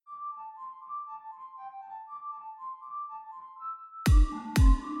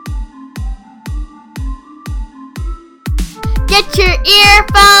get your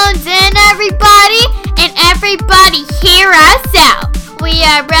earphones in, everybody, and everybody hear us out. We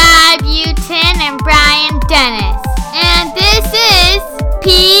are Brad Butin and Brian Dennis, and this is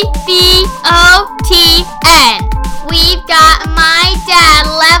PVOTN. We've got my dad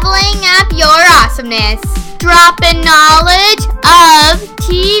leveling up your awesomeness, dropping knowledge of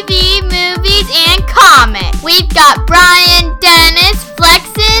TV, movies, and comics. We've got Brian Dennis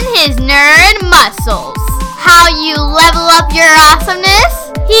flexing his nerd muscles. How you level up your awesomeness?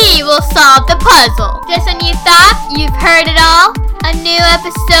 He will solve the puzzle. Just when you thought you've heard it all, a new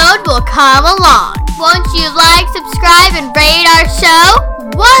episode will come along. Won't you like, subscribe, and rate our show?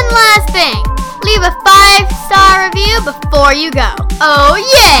 One last thing. Leave a 5-star review before you go. Oh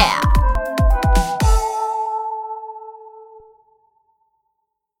yeah!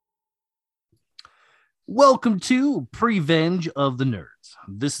 Welcome to Prevenge of the Nerds.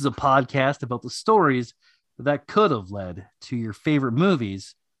 This is a podcast about the stories that could have led to your favorite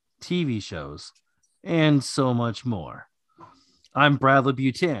movies, TV shows, and so much more. I'm Bradley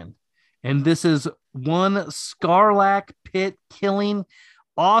Butin, and this is one Scarlac Pit killing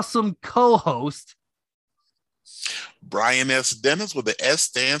awesome co-host, Brian S. Dennis, with the S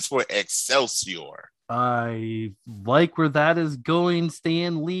stands for Excelsior. I like where that is going.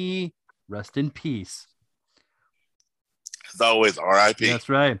 Stan Lee, rest in peace. As always, R.I.P. That's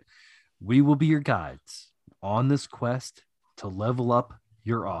right. We will be your guides on this quest to level up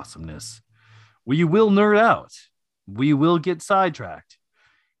your awesomeness. We will nerd out. We will get sidetracked.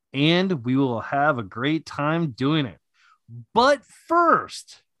 And we will have a great time doing it. But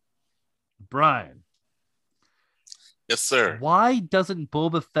first, Brian. Yes, sir. Why doesn't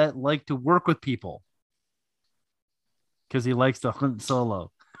Boba Fett like to work with people? Because he likes to hunt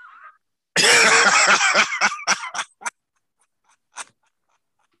solo.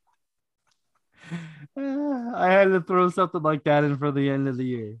 I had to throw something like that in for the end of the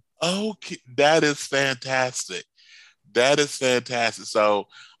year. Okay, that is fantastic. That is fantastic. So,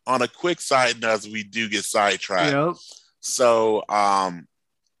 on a quick side note, as we do get sidetracked. Yep. So,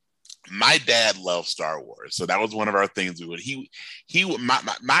 my dad loved Star Wars, so that was one of our things we would.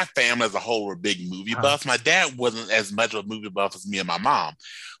 My family as a whole were big movie buffs. My dad wasn't as much of a movie buff as me and my mom,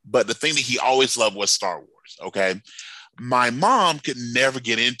 but the thing that he always loved was Star Wars. Okay. My mom could never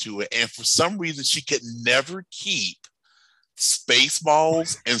get into it, and for some reason, she could never keep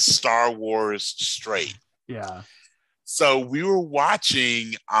Spaceballs and Star Wars straight. Yeah. So we were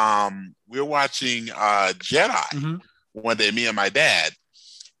watching Jedi one day, me and my dad,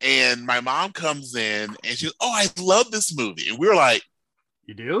 and my mom comes in and she goes, "Oh, I love this movie," and we were like,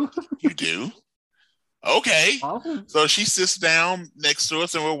 "You do? You do? Okay." Awesome. So she sits down next to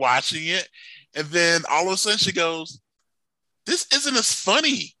us and we're watching it, and then all of a sudden she goes, "This isn't as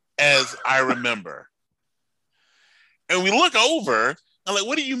funny as I remember." And we look over. I'm like,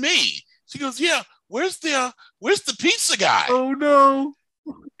 "What do you mean?" She goes, "Yeah, where's the pizza guy?" Oh no!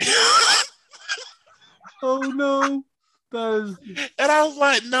 Oh no! That is... And I was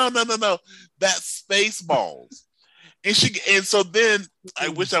like, "No, that's Spaceballs." And so then I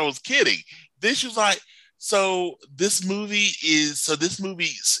wish I was kidding. Then she was like, "So this movie is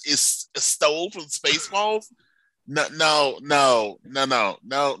stole from Spaceballs?" No.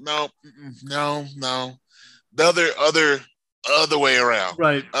 The other way around.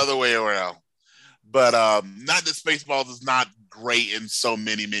 Right. Other way around. But not that Spaceballs is not great in so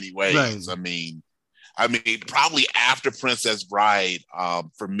many ways. Right. I mean, probably after Princess Bride,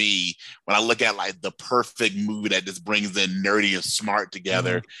 for me, when I look at like the perfect movie that just brings in nerdy and smart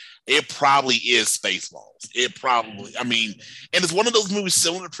together, it probably is Spaceballs. It probably, and it's one of those movies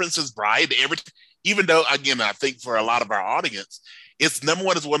similar to Princess Bride. Even though, again, I think for a lot of our audience, it's number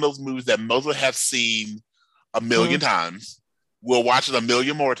one is one of those movies that most of us have seen a million times. We'll watch it a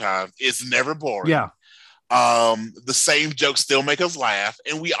million more times. It's never boring. Yeah. The same jokes still make us laugh.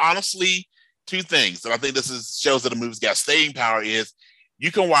 And we honestly, two things, and I think shows that the movie's got staying power, is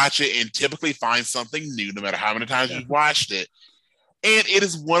you can watch it and typically find something new no matter how many times you've watched it. And it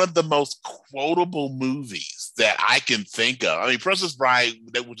is one of the most quotable movies that I can think of. Princess Bride,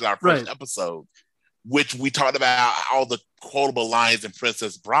 that was our first episode, which we talked about all the quotable lines in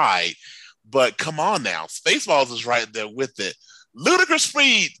Princess Bride. But come on now, Spaceballs is right there with it. Ludicrous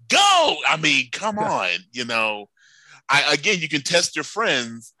speed, go! Come on, you can test your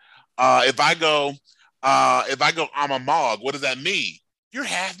friends. If I go, I'm a Mog, what does that mean? You're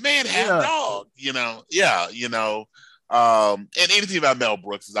half man, half dog, and anything about Mel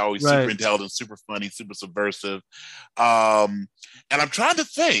Brooks is always super intelligent, super funny, super subversive. And I'm trying to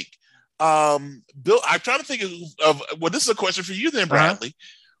think, Bill, I'm trying to think of this is a question for you then, Bradley.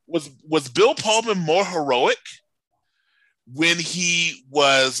 Was Bill Pullman more heroic when he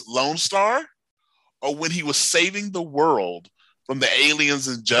was Lone Star or when he was saving the world from the aliens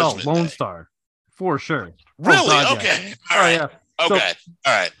in Judgment Lone Day? Star, for sure. Really? God, Okay. Yeah. All right. Yeah. Okay.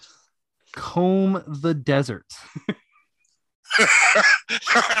 All right. Comb the desert.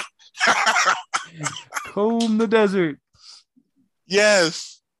 Comb the desert.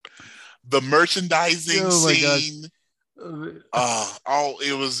 Yes. The merchandising scene.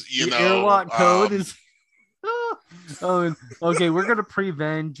 It was, the airlock code is. Okay. We're gonna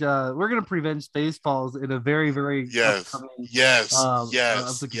prevenge. Spaceballs in a very, very yes. For one,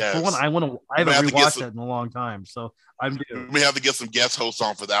 I haven't rewatched it in a long time, so I'm due. We have to get some guest hosts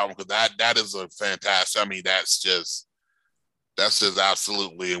on for that one because that is a fantastic. I mean, that's just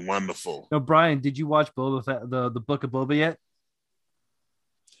absolutely wonderful. Now, Brian, did you watch Boba Fett, the Book of Boba yet?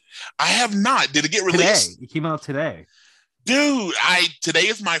 I have not. Did it get released? Today. It came out today. Dude, today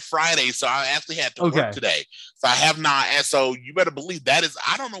is my Friday, so I actually had to work today. So I have not, and so you better believe that is.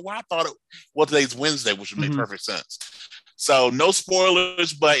 I don't know why I thought it. Well, today's Wednesday, which would make perfect sense. So no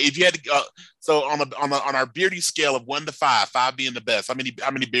spoilers, but if you had to, so on our beardy scale of 1 to 5, 5 being the best, how many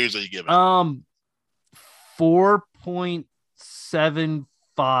beers are you giving? 4.75.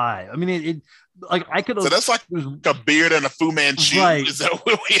 I mean, it like I could. So that's like a beard and a Fu Manchu. Right. Is that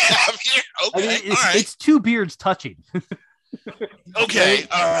what we have here? Okay, I mean, it's two beards touching. Okay,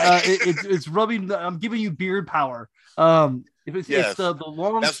 all right. It's rubbing. I'm giving you beard power. It's the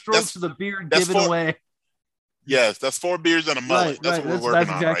long strokes of the beard given away. Yes, that's 4 beers and a mullet. That's what we're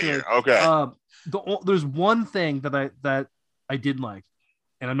working on exactly right here. Okay. There's one thing that I did like,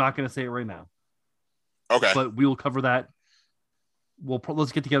 and I'm not going to say it right now. Okay. But we will cover that.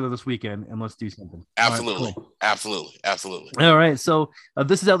 Let's get together this weekend and let's do something. Absolutely. Right, cool. Absolutely. All right. So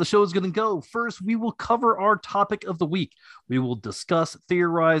this is how the show is going to go. First, we will cover our topic of the week. We will discuss,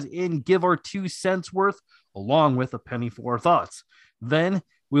 theorize, and give our 2 cents worth, along with a penny for our thoughts. Then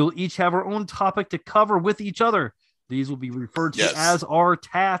we'll each have our own topic to cover with each other. These will be referred to as our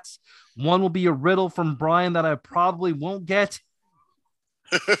tats. One will be a riddle from Brian that I probably won't get.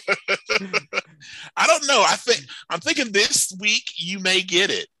 I don't know. I'm thinking this week you may get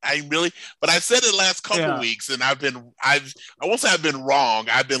it. But I said it last couple weeks, and I won't say I've been wrong.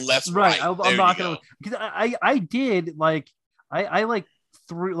 I've been less right. I'm not gonna because I did I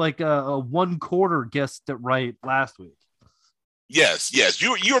threw a 1/4 guessed it right last week. Yes.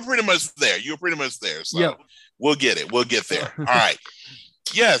 You were pretty much there. So we'll get it. We'll get there. All right.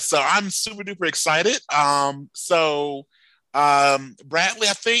 Yes. So I'm super duper excited. Bradley,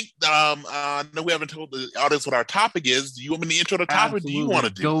 I think I know we haven't told the audience what our topic is. Do you want me to intro the topic? Absolutely. Or do you want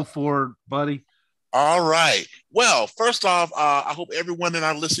to do? Go for it, buddy. All right. Well, first off, I hope everyone in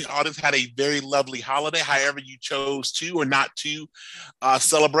our listening audience had a very lovely holiday, however you chose to or not to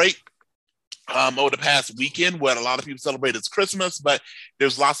celebrate. Over the past weekend, what a lot of people celebrate is Christmas, but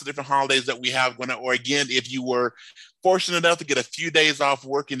there's lots of different holidays that we have going on. Or again, if you were fortunate enough to get a few days off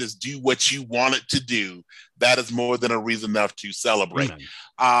work and just do what you wanted to do, that is more than a reason enough to celebrate.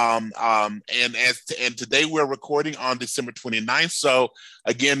 And today we're recording on December 29th. So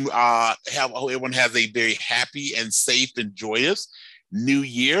again, everyone has a very happy and safe and joyous New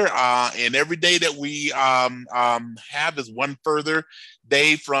Year. And every day that we have is one further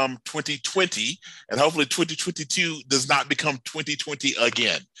day from 2020, and hopefully 2022 does not become 2020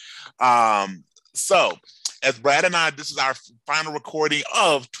 again. So as Brad and I, this is our final recording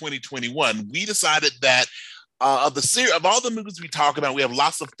of 2021. We decided that of all the movies we talk about, we have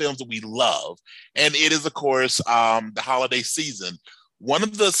lots of films that we love, and it is of course the holiday season. One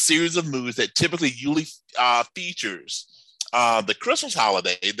of the series of movies that typically usually features the Christmas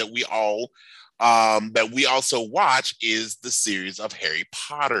holiday that we also watch is the series of Harry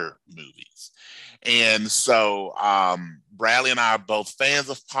Potter movies. And so Bradley and I are both fans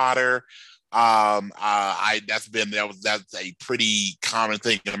of Potter. That's a pretty common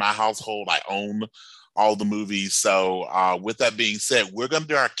thing in my household. I own all the movies. So with that being said, we're going to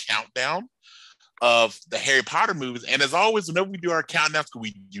do our countdown of the Harry Potter movies. And as always, whenever we do our countdowns,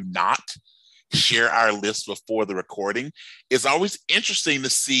 we do not share our list before the recording. It's always interesting to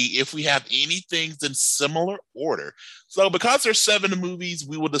see if we have any things in similar order. So because there's 7 movies,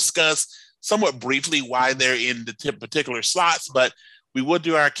 we will discuss somewhat briefly why they're in the particular slots, but we will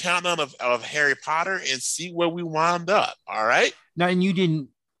do our countdown of Harry Potter and see where we wound up. All right. Now, and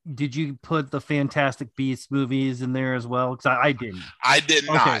did you put the Fantastic Beasts movies in there as well? Because I didn't. I did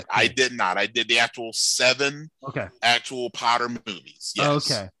not. Okay. I did not. I did the actual 7 actual Potter movies. Yes.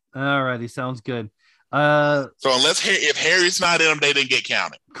 Okay. All righty. Sounds good. So if Harry's not in them, they didn't get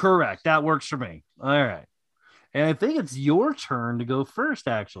counted. Correct. That works for me. All right. And I think it's your turn to go first,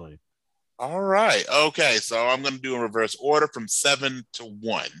 actually. All right. Okay. So I'm going to do in reverse order from 7 to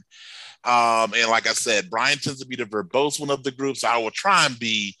 1. And like I said, Brian tends to be the verbose one of the group, so I will try and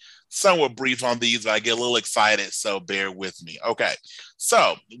be somewhat brief on these, but I get a little excited, so bear with me. Okay.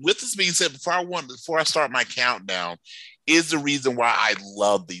 So with this being said, before I start my countdown, is the reason why I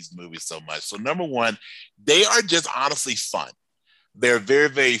love these movies so much. So number one, they are just honestly fun. They're very,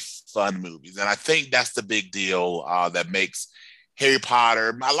 very fun movies. And I think that's the big deal that makes Harry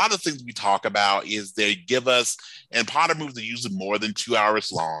Potter. A lot of things we talk about is they give us, and Potter movies are usually more than 2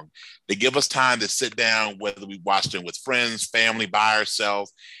 hours long. They give us time to sit down, whether we watch them with friends, family, by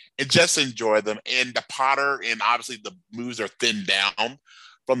ourselves, and just enjoy them. And the Potter, and obviously the movies are thinned down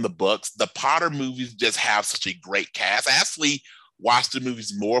from the books. The Potter movies just have such a great cast. I actually watch the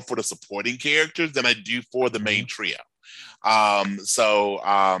movies more for the supporting characters than I do for the main trio. I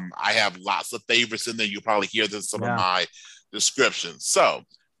have lots of favorites in there. You'll probably hear this in some of my descriptions. So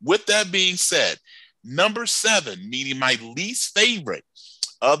with that being said, number 7, meaning my least favorite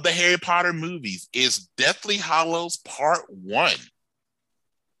of the Harry Potter movies, is Deathly Hallows Part 1.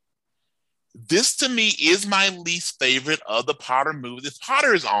 This to me is my least favorite of the Potter movies. If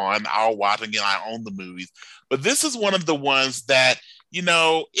Potter is on, I'll watch again. I own the movies. But this is one of the ones that, you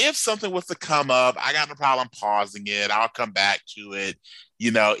know, if something was to come up, I got no problem pausing it. I'll come back to it.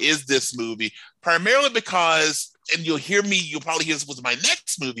 You know, is this movie primarily because, and you'll probably hear this with my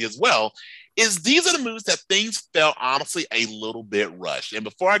next movie as well, is these are the movies that things felt honestly a little bit rushed. And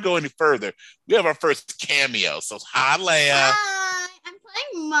before I go any further, we have our first cameo. So hi, Leia. Hi, I'm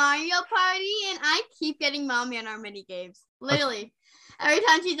playing Mario Party, and I keep getting mommy on our mini games. Literally, every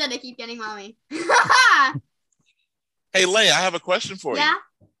time she said, I keep getting mommy. Hey, Leia, I have a question for you. Yeah.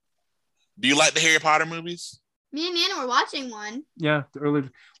 Do you like the Harry Potter movies? Me and Nana were watching one. Yeah, earlier.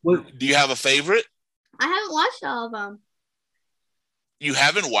 Do you have a favorite? I haven't watched all of them. You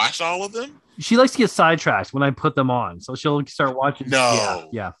haven't watched all of them? She likes to get sidetracked when I put them on, so she'll start watching. No.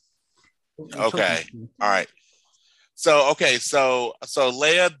 Yeah. Okay. All right. So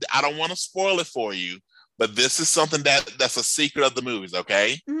Leia, I don't want to spoil it for you, but this is something that's a secret of the movies,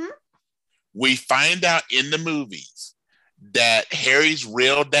 okay? Mm-hmm. We find out in the movies that Harry's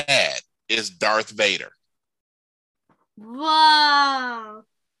real dad is Darth Vader. Whoa.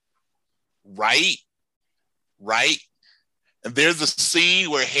 Right? And there's a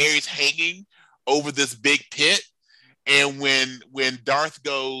scene where Harry's hanging over this big pit, and when Darth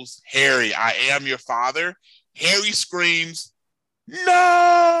goes, "Harry, I am your father," Harry screams,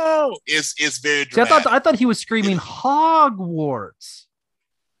 "No!" It's very dramatic. I thought he was screaming Hogwarts.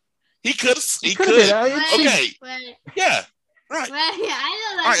 He could. Okay. Yeah. Right. Yeah, I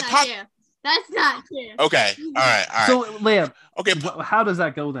know that's not true. That's not true. Okay. All right. So, Leia, okay. How does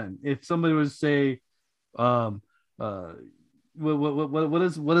that go then? If somebody would say, what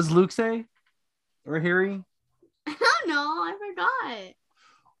does Luke say? Or Harry? I don't know. I forgot.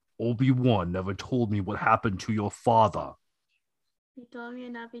 Obi-Wan never told me what happened to your father. He told me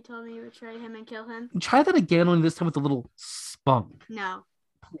enough. He told me to betray him and kill him. Try that again, only this time with a little spunk. No.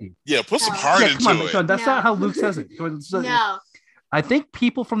 Please. Yeah, put some heart into it. Come on, that's not how Luke says it. No. I think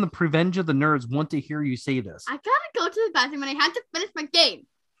people from the Prevenge of the Nerds want to hear you say this. I gotta go to the bathroom and I have to finish my game.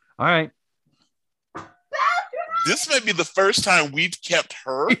 All right. This may be the first time we've kept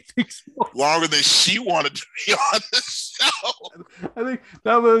her longer than she wanted to be on the show. I think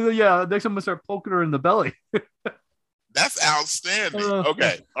that was, next time I'm going to start poking her in the belly. That's outstanding.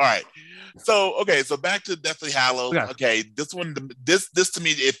 Okay. All right. So back to Deathly Hallows. Okay. This one, this to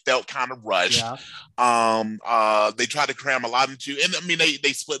me, it felt kind of rushed. Yeah. They tried to cram a lot into, and I mean,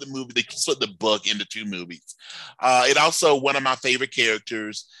 they split the book into 2 movies. It also, one of my favorite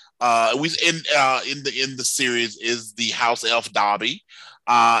characters, in the series is the house elf Dobby.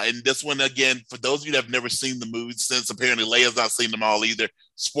 And this one, again, for those of you that have never seen the movies, since apparently Leia's not seen them all either,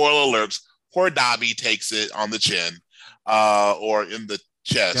 spoiler alerts, poor Dobby takes it on the chin, or in the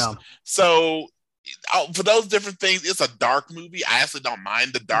chest. Yeah. So for those different things, it's a dark movie. I actually don't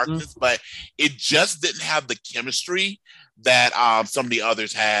mind the darkness, but it just didn't have the chemistry that some of the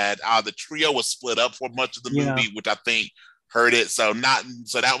others had. The trio was split up for much of the movie, which I think hurt it. So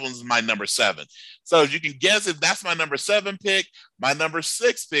that one's my number 7. So as you can guess, if that's my number 7 pick, my number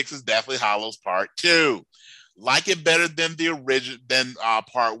 6 pick is Deathly Hallows Part 2. Like it better than the original, than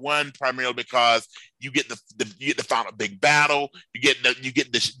Part 1, primarily because you get the final big battle. You get the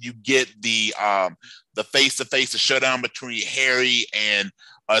face-to-face, the showdown between Harry and,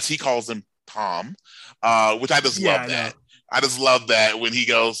 as he calls him, Tom, which I just love that. I just love that when he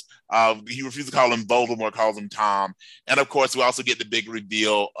goes, he refuses to call him Voldemort, calls him Tom. And of course, we also get the big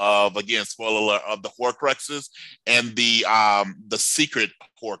reveal of, again, spoiler alert, of the Horcruxes and the secret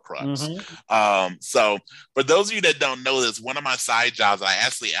Horcrux. So for those of you that don't know this, one of my side jobs, I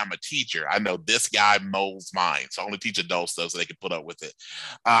actually am a teacher. I know this guy molds mine, so I only teach adults though, so they can put up with it.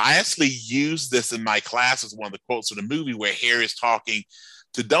 I actually use this in my class as one of the quotes from the movie where Harry is talking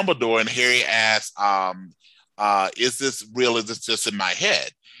to Dumbledore, and Harry asks, is this real? Is this just in my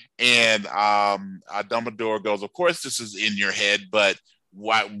head? And Dumbledore goes, of course this is in your head, but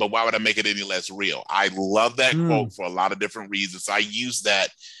why would I make it any less real? I love that quote for a lot of different reasons. I use that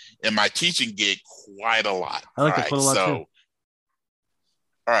in my teaching gig quite a lot. I like that quote a lot too.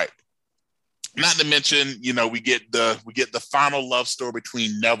 All right. Not to mention, we get the final love story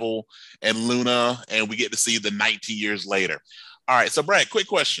between Neville and Luna, and we get to see the 19 years later. All right, so Brad, quick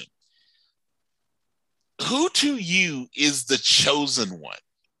question. Who to you is the chosen one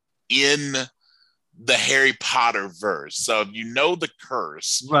in the Harry Potter verse? So if you know the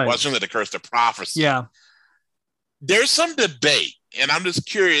curse, right? Well, the curse, the prophecy. Yeah. There's some debate, and I'm just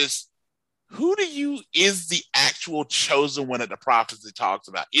curious, who to you is the actual chosen one that the prophecy talks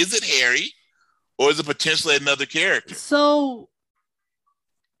about? Is it Harry, or is it potentially another character? So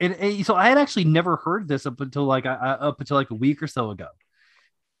I had actually never heard this up until like a week or so ago.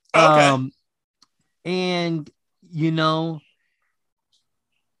 Okay. And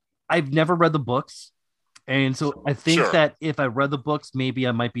I've never read the books, and so I think that if I read the books, maybe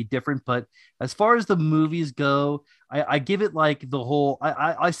I might be different. But as far as the movies go, I give it like the whole.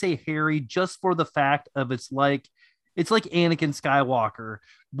 I say Harry just for the fact of it's like Anakin Skywalker.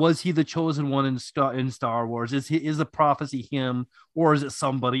 Was he the chosen one in Star Wars? Is the prophecy him, or is it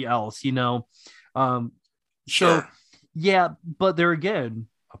somebody else? So yeah, but there again,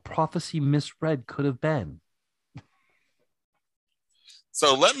 a prophecy misread could have been.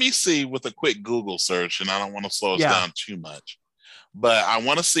 So let me see with a quick Google search, and I don't want to slow us down too much, but I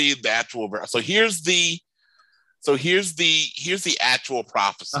want to see the actual. So here's the actual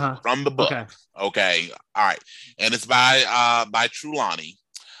prophecy from the book. Okay. All right. And it's by Trelawney,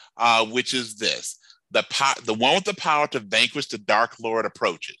 which is this: the one with the power to vanquish the Dark Lord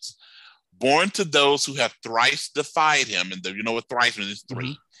approaches. Born to those who have thrice defied him, and you know what thrice means? Is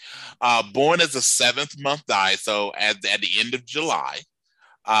 3. Born as the 7th month dies, so at the end of July.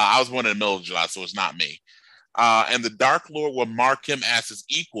 I was born in the middle of July, so it's not me. And the Dark Lord will mark him as his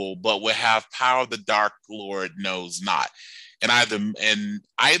equal, but will have power the Dark Lord knows not. And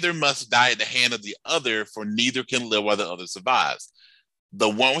either must die at the hand of the other, for neither can live while the other survives. The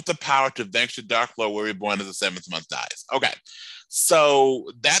one with the power to vanquish the Dark Lord will be born as the 7th month dies. Okay.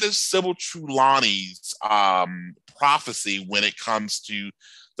 So that is Sybil Trelawney's prophecy when it comes to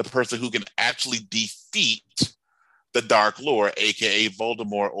the person who can actually defeat the Dark Lord, aka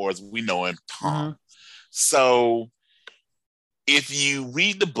Voldemort, or as we know him, Tom. So if you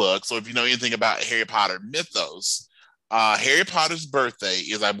read the books, or if you know anything about Harry Potter mythos, Harry Potter's birthday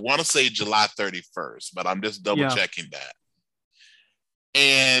is, I want to say, July 31st, but I'm just double checking that.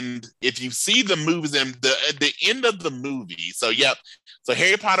 And if you see the movies and the end of the movie, so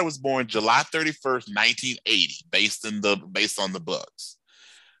Harry Potter was born July 31st, 1980, based on the books.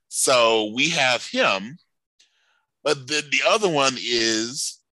 So we have him, but the other one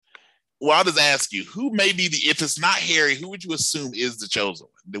is, well, I'll just ask you, who may be if it's not Harry, who would you assume is the chosen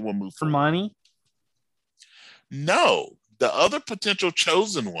one? Then we'll move forward. Hermione? No, the other potential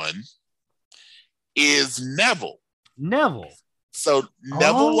chosen one is Neville. So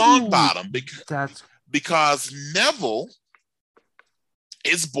Neville Longbottom, because Neville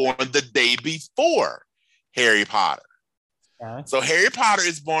is born the day before Harry Potter. Okay. So Harry Potter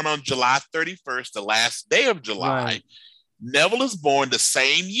is born on July 31st, the last day of July. Right. Neville is born the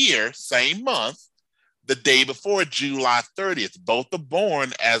same year, same month, the day before July 30th. Both are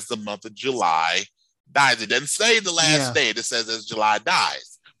born as the month of July dies. It doesn't say the last day. It says as July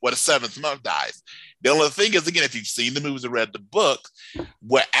dies, the 7th month dies. The only thing is, again, if you've seen the movies or read the book,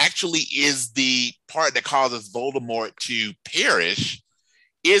 what actually is the part that causes Voldemort to perish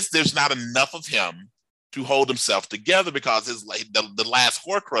is there's not enough of him to hold himself together, because the last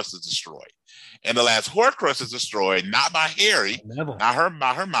Horcrux is destroyed. And the last Horcrux is destroyed not by Harry, not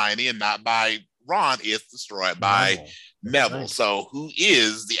Hermione, and not by Ron. It's destroyed by Neville. Right. So who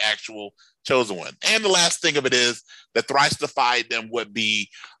is the actual chosen one? And the last thing of it is that thrice defied them would be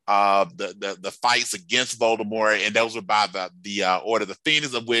the fights against Voldemort, and those were by the Order of the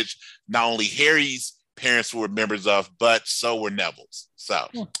Phoenix, of which not only Harry's parents were members of, but so were Neville's. So,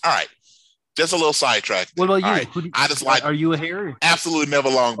 all right. Just a little sidetrack. What about you? All right. I just like. Are you a Harry? Absolutely never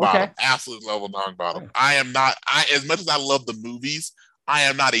long bottom. Okay. Absolutely never long bottom. I am not. As much as I love the movies, I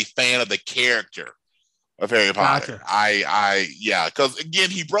am not a fan of the character of Harry Potter. Gotcha. Yeah, because again,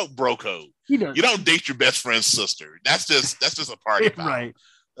 he broke bro code. You don't date your best friend's sister. That's just a party foul. Right.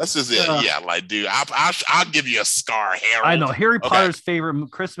 That's just it. Yeah, like, dude, I'll give you a scar, Harold. I know Harry Potter's favorite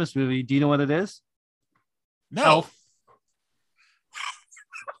Christmas movie. Do you know what it is? No. Elf.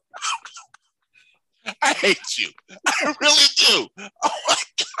 I hate you. I really do. Oh my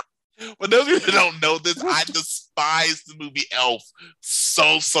God. For those of you who don't know this, I despise the movie Elf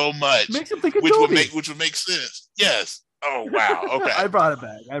so much. Makes him think of which would make sense. Yes. Oh wow. Okay. I brought it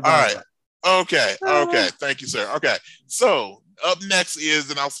back. All right. Okay. Thank you, sir. Okay. So up next is,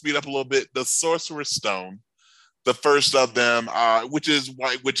 and I'll speed up a little bit, the Sorcerer's Stone. The first of them, which is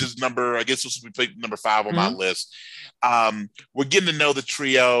number, I guess this will be number 5 on my list. We're getting to know the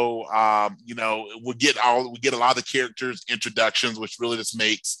trio. We get a lot of the characters introductions, which really just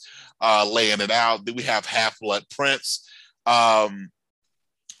makes laying it out. Then we have Half-Blood Prince.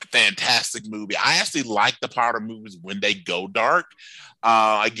 Fantastic movie. I actually like the Potter movies when they go dark.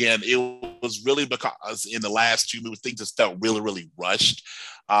 Again, it was really because in the last 2 movies, things just felt really rushed.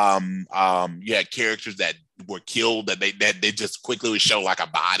 You had characters that were killed that they just quickly would show like a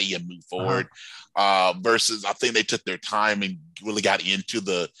body and move forward. Versus I think they took their time and really got into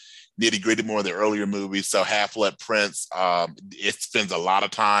the nitty-gritty more in the earlier movies. So Half-Blood Prince, it spends a lot of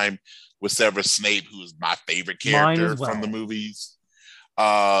time with Severus Snape, who is my favorite character from the movies.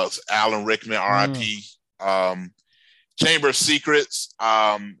 Alan Rickman, R.I.P. Chamber of Secrets,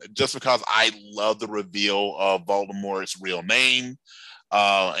 just because I love the reveal of Voldemort's real name.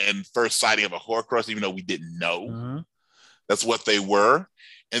 And first sighting of a Horcrux, even though we didn't know that's what they were.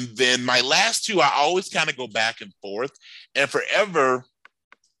 And then my last 2, I always kind of go back and forth. And forever,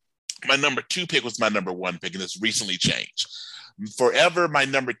 my number 2 pick was my number 1 pick, and it's recently changed. Forever, my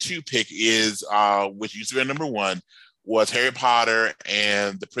number 2 pick is, which used to be number 1, was Harry Potter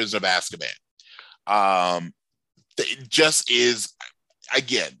and the Prisoner of Azkaban. It just is,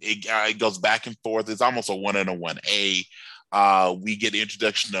 again, it goes back and forth. It's almost a 1 and a 1A. We get the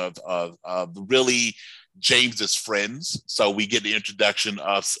introduction of really James's friends. So we get the introduction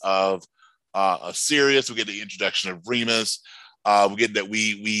of Sirius. We get the introduction of Remus. We get that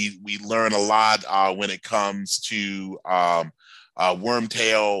we learn a lot when it comes to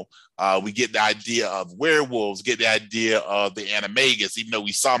Wormtail. We get the idea of werewolves, get the idea of the Animagus, even though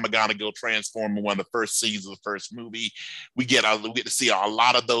we saw McGonagall transform in one of the first scenes of the first movie. We get to see a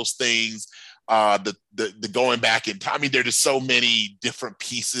lot of those things. The going back in time. I mean, there are just so many different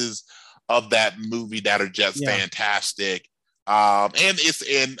pieces of that movie that are just fantastic. And it's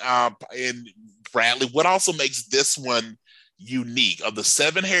in Bradley. What also makes this one unique, of the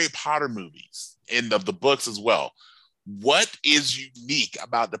 7 Harry Potter movies and of the books as well, what is unique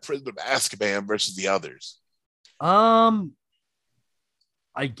about the Prisoner of Azkaban versus the others? I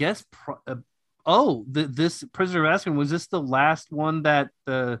guess. This Prisoner of Azkaban, was this the last one that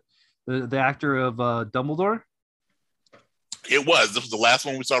the actor of Dumbledore? It was. This was the last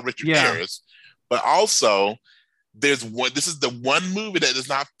one we saw Richard Harris. But also, there's one. This is the one movie that does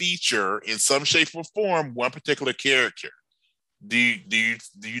not feature, in some shape or form, one particular character. Do you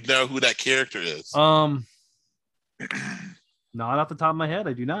know who that character is? Not off the top of my head,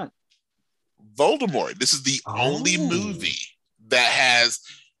 I do not. Voldemort. This is the only movie that has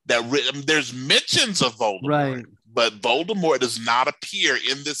that. There's mentions of Voldemort, right? But Voldemort does not appear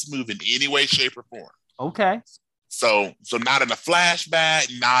in this movie in any way, shape, or form. Okay. So not in a flashback,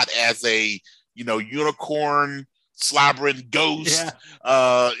 not as a unicorn slobbering ghost. Yeah.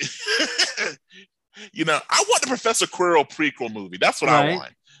 I want the Professor Quirrell prequel movie. That's what I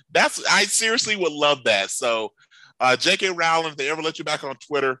want. I seriously would love that. So, J.K. Rowling, if they ever let you back on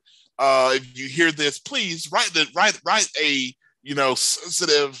Twitter, if you hear this, please write a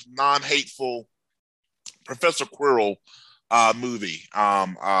sensitive, non-hateful Professor Quirrell movie.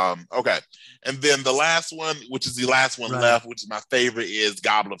 Okay, and then the last one, which is the last one left, which is my favorite, is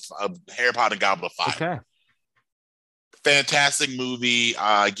Harry Potter and Goblet of Fire. Okay, fantastic movie.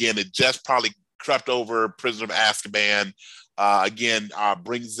 Again, it just probably crept over Prisoner of Azkaban.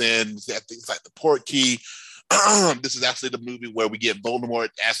 Brings in things like the Portkey. This is actually the movie where we get Voldemort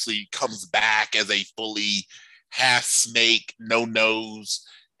actually comes back as a fully half snake, no nose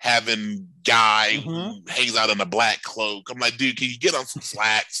having guy who hangs out in a black cloak. I'm like, dude, can you get on some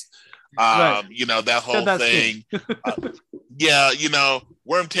slacks? That whole thing.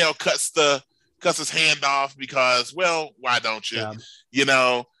 Wormtail cuts his hand off because, well, why don't you?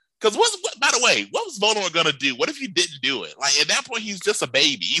 Yeah. Because by the way, what was Voldemort gonna do? What if he didn't do it? Like at that point, he's just a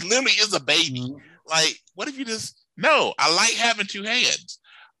baby. He literally is a baby. Mm-hmm. Like, what if you just no? I like having two hands.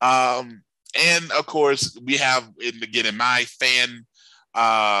 And of course, we have in my fan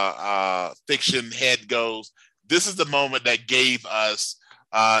fiction head goes. This is the moment that gave us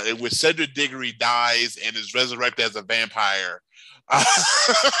in which Cedric Diggory dies and is resurrected as a vampire. And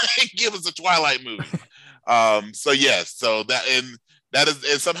give us a Twilight movie. So yes, so that is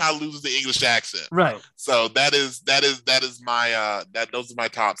somehow loses the English accent. Right. So that is my those are my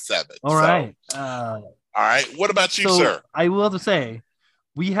top 7. All right. All right. What about you, so sir? I will have to say,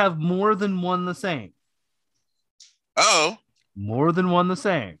 we have more than one the same. Oh. More than one the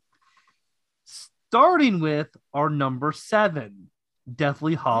same. Starting with our number 7,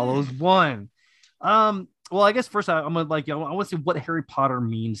 Deathly Hallows 1. Well, I guess first I'm gonna I want to see what Harry Potter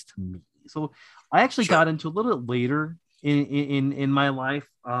means to me. So I actually got into a little bit later in my life.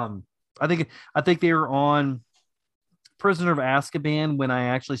 I think they were on Prisoner of Azkaban when I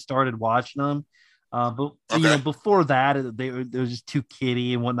actually started watching them. But you know, before that, they were just too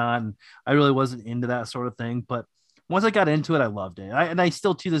kiddie and whatnot, and I really wasn't into that sort of thing. But once I got into it, I loved it. And I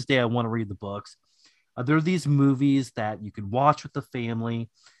still to this day I want to read the books. There are these movies that you can watch with the family,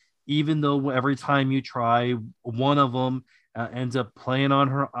 even though every time you try, one of them ends up playing on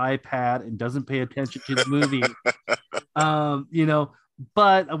her iPad and doesn't pay attention to the movie. You know,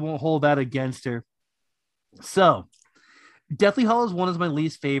 but I won't hold that against her. So Deathly Hallows 1 is my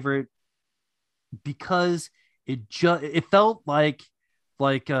least favorite because it felt like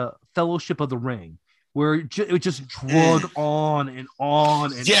a Fellowship of the Ring, where it just drug on and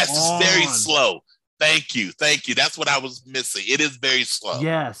on and yes, on. It's very slow. Thank you. That's what I was missing. It is very slow.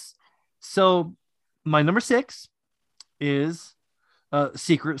 Yes. So my number 6 is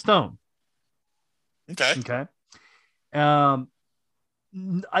Secret Stone. Okay. Now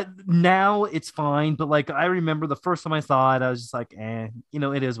it's fine, but like I remember the first time I saw it, I was just like, you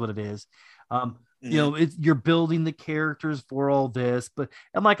know, it is what it is. You know, you're building the characters for all this,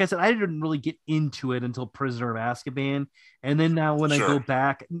 and like I said, I didn't really get into it until Prisoner of Azkaban, and then now when I go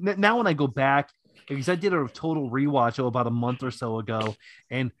back, because I did a total rewatch about a month or so ago,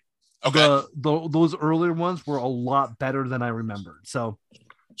 and those earlier ones were a lot better than I remembered. So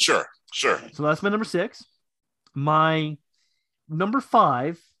sure. So that's my number 6. My number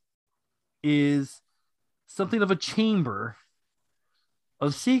 5 is something of a Chamber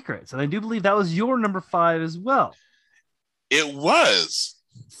of Secrets, and I do believe that was your number 5 as well. It was.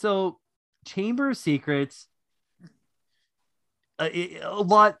 So Chamber of Secrets, a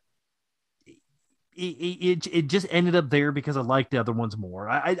lot. It just ended up there because I liked the other ones more.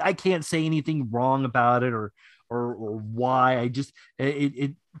 I can't say anything wrong about it or why. I just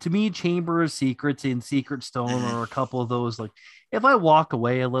it to me, Chamber of Secrets and Secret Stone are a couple of those. Like if I walk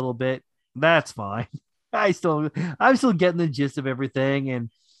away a little bit, that's fine. I'm still getting the gist of everything. And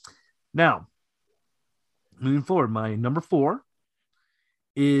now moving forward, my number 4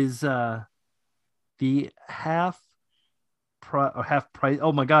 is the half price.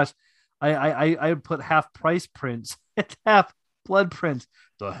 Oh my gosh. I put half price prints. It's half blood prints.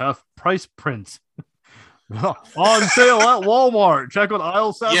 The half price prints on sale at Walmart. Check out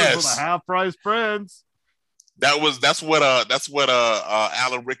aisle 7 for the half price prints. That's what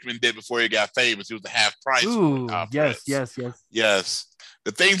Alan Rickman did before he got famous. He was the half price. Ooh, yes.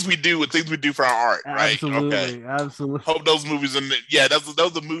 The things we do for our art, right? Absolutely, absolutely. Hope those movies those are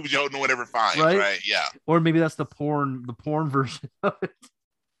the movies you hope no one ever finds, right? Yeah. Or maybe that's the porn version of it.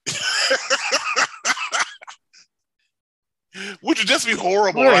 Which would just be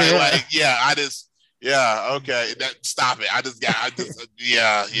horrible, right? Like, stop it.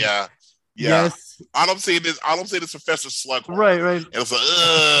 Yes. All I'm saying is Professor Slughorn. Right. And it's like,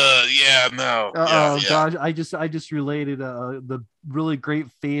 no. Gosh, I just related the really great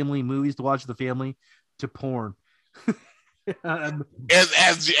family movies to watch with the family to porn.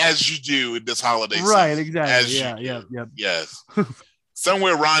 as you do in this holiday season. Right, exactly. Yes.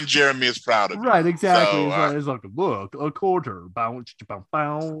 Somewhere Ron Jeremy is proud of you. Right, exactly. So, it's like, look, a quarter. Bounce,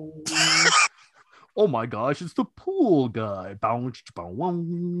 bow. Oh my gosh, it's the pool guy. Bounce,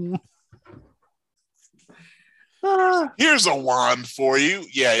 bow. Here's a wand for you.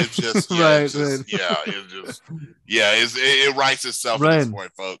 Yeah, it's just it writes itself at this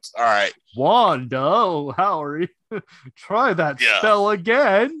point, folks. All right. Wanda, how are you? Try that spell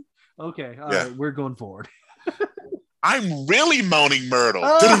again. Okay, all right, we're going forward. I'm really moaning Myrtle.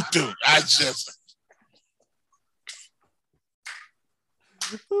 I just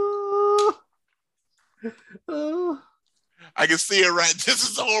I can see it right. This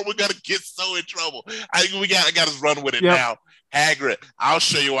is the horror. We're gonna get so in trouble. I got to run with it now. Hagrid, I'll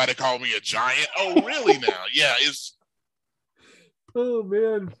show you why they call me a giant. Oh, really? Now, yeah, it's. Oh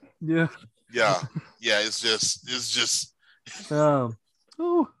man, yeah. It's just. Oh,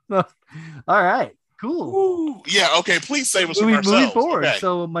 all right, cool. Ooh. Yeah, okay. Please save us from Moving ourselves. forward. Okay.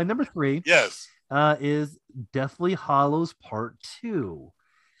 So my number 3, yes, is Deathly Hallows Part 2,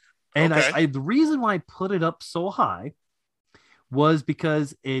 and okay. the reason why I put it up so high was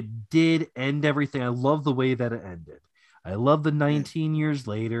because it did end everything. I love the way that it ended. I love the 19 years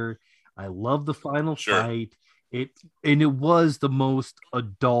later. I love the final fight. It was the most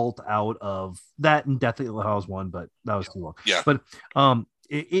adult out of that and Deathly Hallows 1, but that was too long. Yeah. But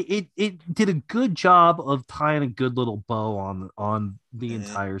it did a good job of tying a good little bow on the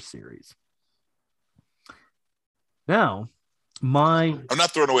entire series. Now, I'm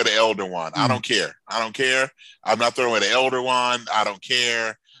not throwing away the Elder Wand. I don't care. I'm not throwing away the Elder Wand. I don't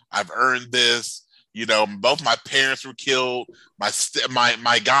care. I've earned this. You know, both my parents were killed.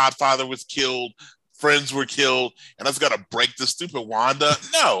 My godfather was killed. Friends were killed, and I was gonna break the stupid Wanda.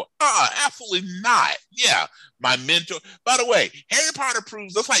 No, absolutely not. Yeah, my mentor. By the way, Harry Potter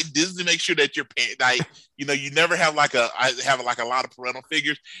proves just like Disney makes sure that your parent, like, you know, you never have like a lot of parental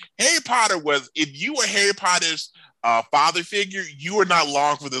figures. Harry Potter was, if you were Harry Potter's father figure, you were not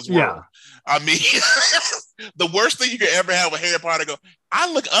long for this world. Yeah. I mean, the worst thing you could ever have with Harry Potter go,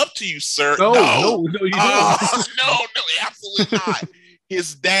 I look up to you, sir. No, you don't. No, absolutely not.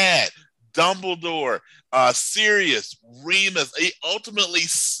 His dad, Dumbledore, Sirius, Remus, ultimately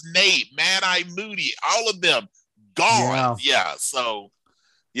Snape, Mad-Eye Moody, all of them gone. Yeah. So,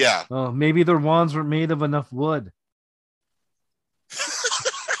 yeah. Oh, maybe their wands were made of enough wood.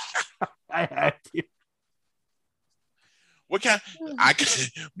 I had to. What kind?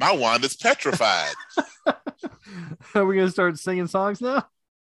 My wand is petrified. Are we gonna start singing songs now?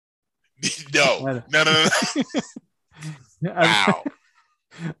 No. Wow.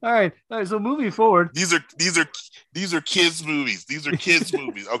 All right. So moving forward, these are kids movies. These are kids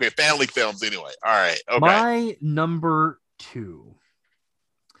movies. Okay, family films. Anyway. All right. Okay. My number 2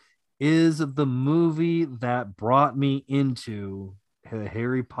 is the movie that brought me into the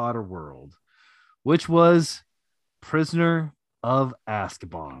Harry Potter world, which was Prisoner of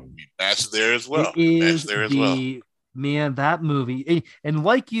Azkaban. That's there as well. Man, that movie, and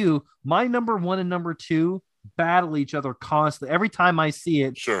like you, my number 1 and number 2 battle each other constantly. Every time I see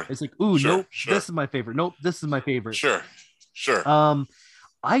it, it's like, ooh, nope, this is my favorite. Nope, this is my favorite. Sure.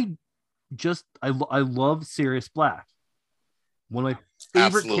 I love Sirius Black. One of my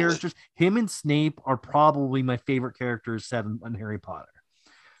favorite characters. Him and Snape are probably my favorite characters set on Harry Potter.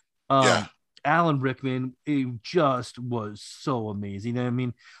 Alan Rickman, it just was so amazing. I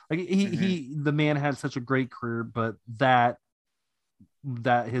mean, like the man had such a great career, but that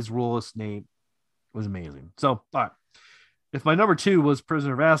his role as Snape was amazing. So, all right. If my number 2 was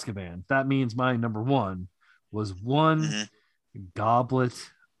Prisoner of Azkaban, that means my number 1 was Goblet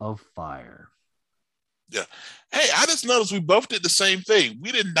of Fire. Yeah. Hey, I just noticed we both did the same thing.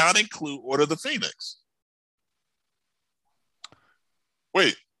 We did not include Order of the Phoenix.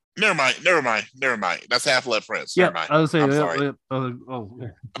 Wait, never mind. That's Half-Blood Prince. Yeah, never mind. I was saying, I'm sorry.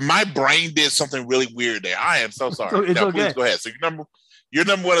 My brain did something really weird there. I am so sorry. It's okay. Please go ahead. So your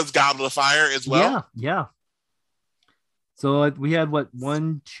number 1 is Goblet of Fire as well? Yeah. So we had what,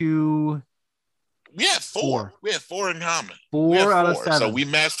 1, 2. We had 4. We had 4 in common. 4 out of 7. So we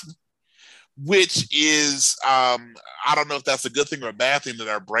matched, which is, I don't know if that's a good thing or a bad thing that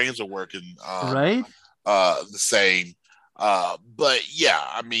our brains are working right? The same. But yeah,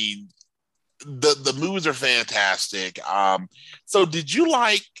 I mean, the movies are fantastic. So did you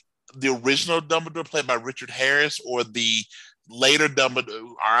like the original Dumbledore played by Richard Harris, or the later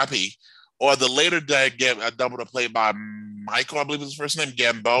Dumbledore, R.I.P., or the later Dumbledore played by Michael, I believe is his first name,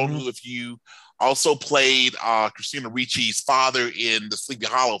 Gambon, who, if you also played Christina Ricci's father in the Sleepy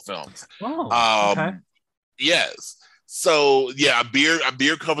Hollow films. Oh, okay. Yes. So yeah, a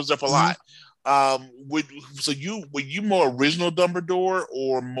beard covers up a lot. Were you more original Dumbledore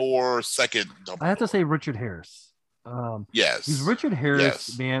or more second Dumbledore? I have to say Richard Harris. Yes. He's Richard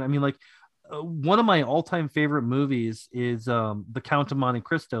Harris, man. I mean, like, one of my all-time favorite movies is The Count of Monte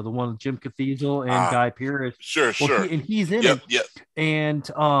Cristo, the one with Jim Caviezel and Guy Pearce. Sure. And he's in it. Yep. And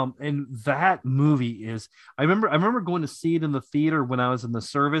that movie is. I remember going to see it in the theater when I was in the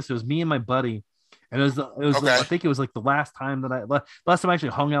service. It was me and my buddy, and it was okay. I think it was like the last time I actually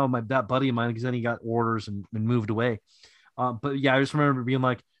hung out with that buddy of mine, because then he got orders and moved away. But yeah, I just remember being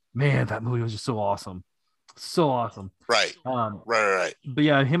like, man, that movie was just so awesome. So awesome. Right. Right. But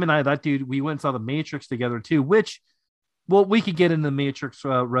yeah, him and I, that dude, we went and saw The Matrix together too, which Well, we could get into Matrix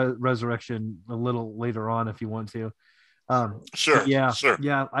Resurrection a little later on if you want to. Sure. Yeah. Sure.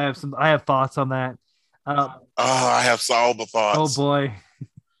 Yeah. I have thoughts on that. I have all the thoughts. Oh boy.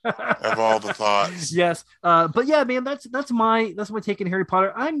 I have all the thoughts. Yes. But yeah, man, that's my take on Harry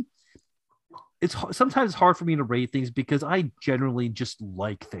Potter. It's sometimes hard for me to rate things because I generally just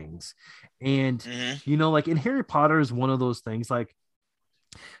like things. And, you know, like in Harry Potter is one of those things, like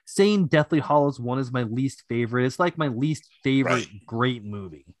saying Deathly Hallows 1 is my least favorite. It's like my least favorite great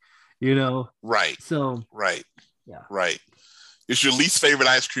movie, you know? Right. So, yeah. Right. It's your least favorite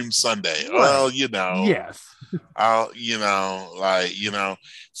ice cream sundae. Right. Well, you know. Yes. You know, like, you know.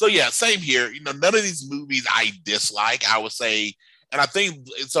 So yeah, same here. You know, none of these movies I dislike, I would say. And I think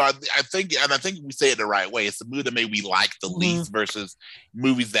so. I think we say it the right way. It's the movie that maybe we like the least versus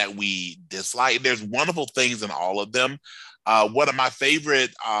movies that we dislike. There's wonderful things in all of them. One of my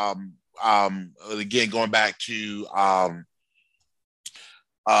favorite, again, going back to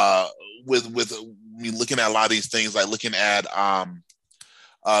with me looking at a lot of these things, like looking at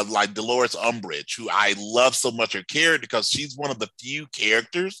like Dolores Umbridge, who I love so much her character because she's one of the few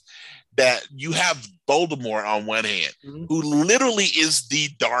characters that you have Voldemort on one hand, who literally is the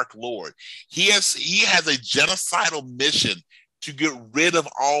Dark Lord. He has a genocidal mission to get rid of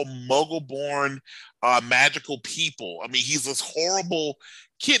all Muggle-born magical people. I mean, he's this horrible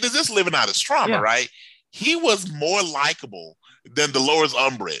kid that's just living out his trauma, right? He was more likable than Dolores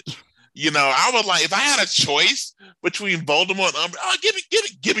Umbridge. You know, I was like, if I had a choice between Voldemort and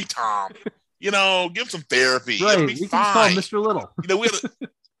Umbridge, give me Tom. You know, give him some therapy. Right, it'll be we fine. can call him Mr. Little.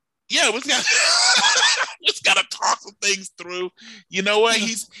 You know, we just got to talk some things through. You know what?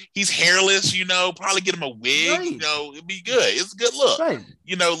 He's hairless. You know, probably get him a wig. Right. You know, it'd be good. It's a good look. Right.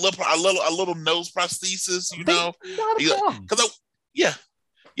 You know, a little nose prosthesis. You know, because yeah.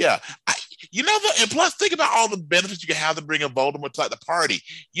 You know, and plus think about all the benefits you can have to bring a Voldemort to like the party.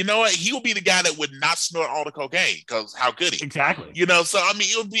 You know what? He will be the guy that would not snort all the cocaine because how could he? Exactly. You know, so I mean,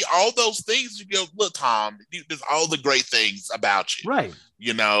 it would be all those things. You go, look, Tom, there's all the great things about you. Right.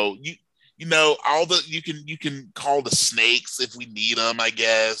 You know, you know, all the you can call the snakes if we need them, I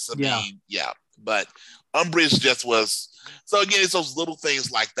guess. I mean, yeah. But Umbridge just was. So again, it's those little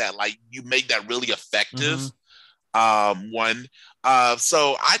things like that. Like you make that really effective. One.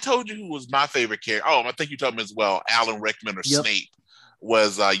 So I told you who was my favorite character. Oh, I think you told me as well. Alan Rickman or Snape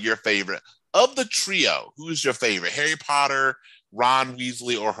was your favorite. Of the trio, who's your favorite? Harry Potter, Ron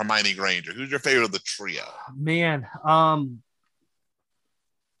Weasley, or Hermione Granger? Who's your favorite of the trio? Man, I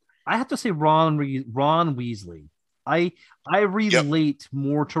have to say Ron Weasley. I relate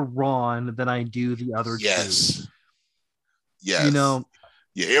more to Ron than I do the other two. Yes. You know.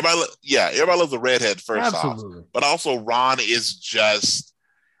 Yeah, everybody loves the redhead first off, but also Ron is just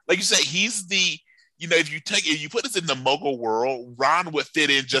like you said. He's the, you know, if you put this in the Muggle world, Ron would fit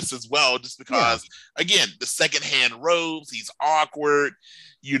in just as well, just because again, the secondhand robes. He's awkward,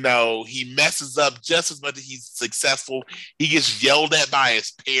 you know. He messes up just as much as he's successful. He gets yelled at by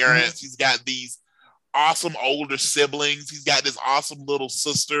his parents. He's got these awesome older siblings. He's got this awesome little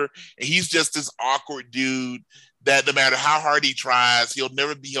sister, and he's just this awkward dude that no matter how hard he tries, he'll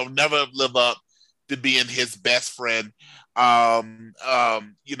never live up to being his best friend.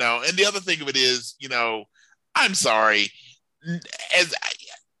 You know, and the other thing of it is, you know, I'm sorry, as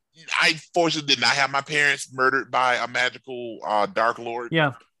I fortunately did not have my parents murdered by a magical Dark Lord.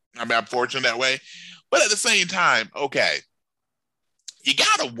 Yeah. I mean, I'm fortunate that way. But at the same time, okay, you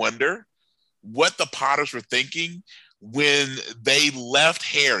gotta wonder what the Potters were thinking when they left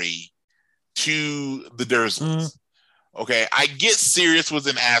Harry to the Dursleys. Okay, I get Sirius was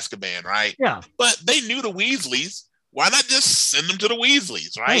in Azkaban, right? Yeah. But they knew the Weasleys. Why not just send them to the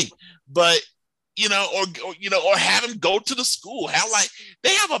Weasleys, right? But you know, or have him go to the school. How, like,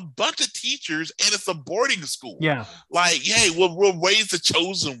 they have a bunch of teachers and it's a boarding school. Yeah. Like, hey, we'll raise the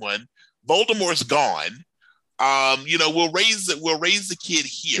chosen one. Voldemort's gone. You know, we'll raise the kid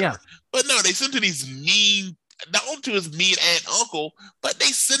here. Yeah. But no, they send to these mean, not only to his mean aunt and uncle, but they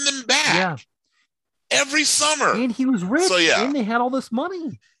send him back every summer. And he was rich. So, and they had all this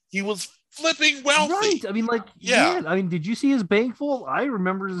money. He was flipping wealthy. Right. I mean, like, man, I mean, did you see his bank full? I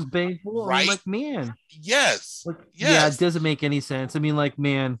remember his bank full. Right. I'm like, man. Yes. Like, yeah, it doesn't make any sense. I mean, like,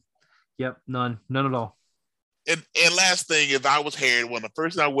 man. Yep, none at all. And last thing, if I was Harry, one of the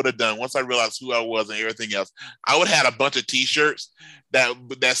first thing I would have done once I realized who I was and everything else, I would have had a bunch of T-shirts that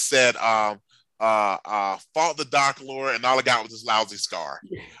said fought the Dark Lord, and all I got was this lousy scar.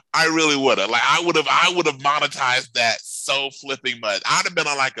 I really would have. Like, I would have monetized that so flipping much. I'd have been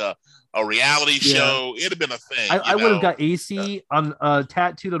on like a reality show. It'd have been a thing. I would have got AC on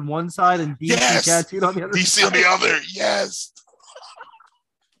tattooed on one side and DC tattooed on the other. DC on the other. Yes.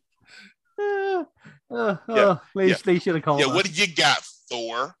 They should have called. Yeah, what did you got,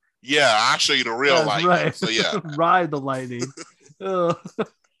 Thor? Yeah, I'll show you the real lightning. Right. So yeah, ride the lightning. All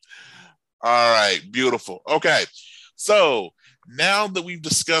right, beautiful. Okay, so now that we've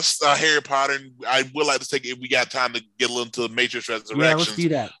discussed Harry Potter, I would like to take, if we got time, to get a little into the Matrix Resurrections. Yeah, let's do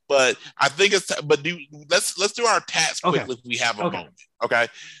that. But I think let's do our tats quickly if we have a moment. Okay.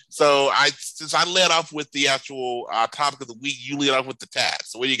 So since I led off with the actual topic of the week, you lead off with the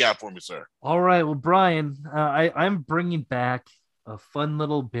tats. So what do you got for me, sir? All right. Well, Brian, I'm bringing back a fun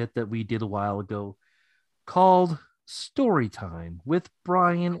little bit that we did a while ago called Story Time with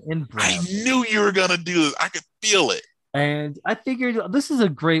Brian and Brian. I knew you were gonna do this. I could feel it. And I figured this is a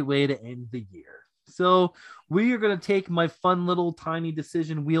great way to end the year. So we are going to take my fun little tiny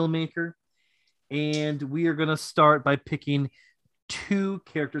decision wheel maker, and we are going to start by picking 2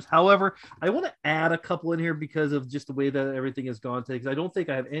 characters. However, I want to add a couple in here because of just the way that everything has gone today, because I don't think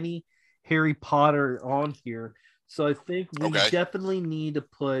I have any Harry Potter on here. So I think we definitely need to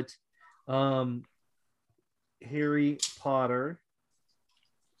put Harry Potter.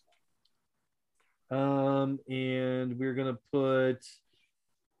 And we're gonna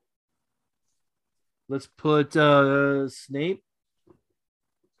let's put Snape.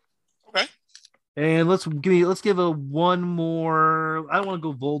 Okay. And let's give a one more. I don't want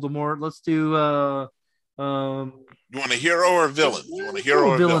to go Voldemort. Let's do you want a hero or a villain? You want a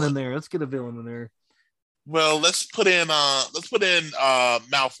hero or a villain in there? Let's get a villain in there. Well, let's put in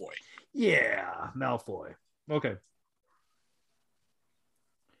Malfoy. Yeah, Malfoy. Okay.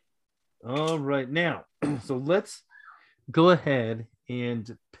 All right, now, so let's go ahead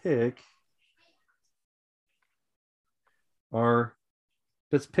and pick our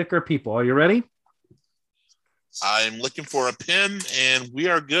people. Are you ready? I'm looking for a pen, and we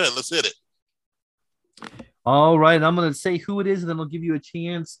are good. Let's hit it. All right, I'm going to say who it is, and then I'll give you a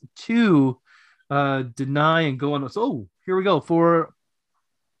chance to deny and go on. So here we go for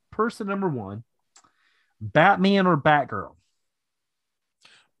person number 1, Batman or Batgirl?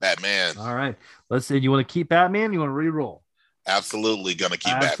 Batman. All right. Let's say, you want to keep Batman? You want to re-roll? Absolutely going to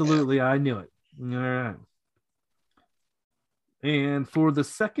keep Absolutely. Batman. I knew it. All right. And for the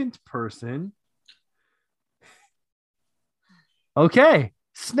second person, okay,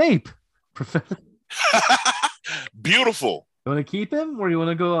 Snape. Beautiful. You want to keep him, or you want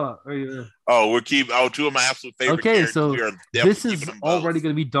to go up? We'll keep 2 of my absolute favorite characters. So this is already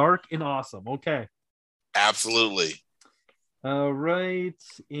going to be dark and awesome. Okay. Absolutely. All right,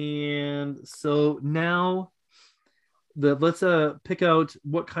 and so now let's pick out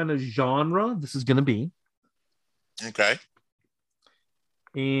what kind of genre this is going to be. Okay.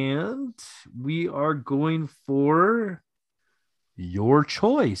 And we are going for your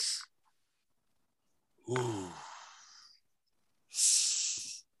choice. Ooh.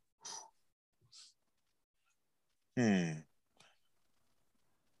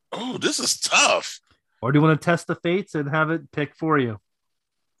 Oh, this is tough. Or do you want to test the fates and have it pick for you?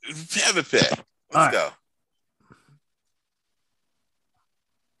 Have it pick. Let's go.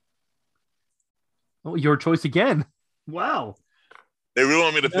 Oh, your choice again. Wow. They really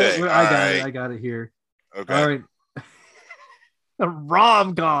want me to pick. I got it here. Okay. All right. A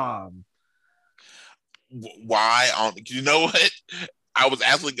rom-com. Why? You know what? I was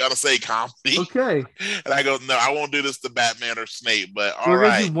actually gonna say comedy. Okay. And I go, no, I won't do this to Batman or Snape. But We're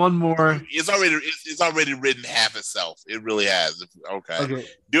gonna do one more. It's already written half itself. It really has. Okay.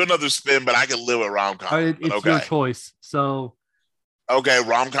 Do another spin, but I can live with rom-com. It's your choice. So. Okay,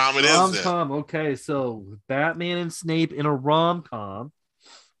 rom-com it is. Rom-com. Okay, so Batman and Snape in a rom-com.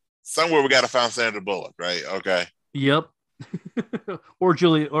 Somewhere we got to find Sandra Bullock, right? Okay. Yep. or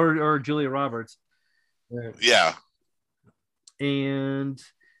Julia Roberts. Yeah. And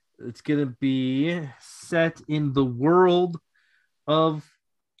it's going to be set in the world of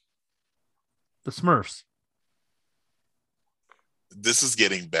the Smurfs. This is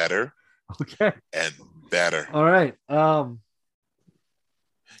getting better. Okay. And better. All right. Because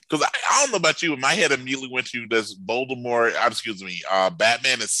I don't know about you, but my head immediately went to this Batman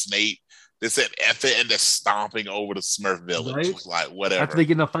and Snape. They said F it and they're stomping over the Smurf village. Right? It was like, whatever. After they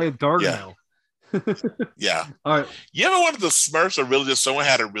get in a fight with Gargamel. Yeah. All right. You ever wonder if the Smurfs are really just someone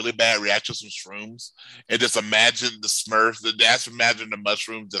had a really bad reaction to some shrooms and just imagine the Smurfs, imagine the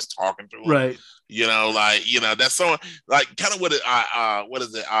mushrooms just talking to them. Right. That's someone like kind of what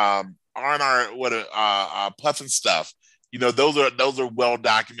is it? R&R, Puff and stuff. Those are well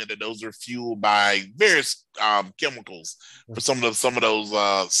documented. Those are fueled by various chemicals for some of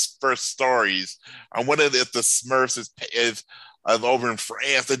those first stories. I wonder if the Smurfs is over in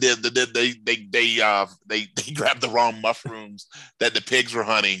France. They grabbed the wrong mushrooms that the pigs were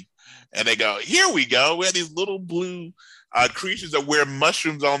hunting, and they go, here we go. We had these little blue creatures that wear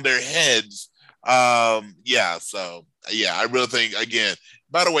mushrooms on their heads. So I really think, again,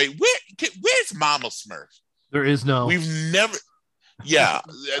 by the way, where's Mama Smurf? There is no. We've never. Yeah,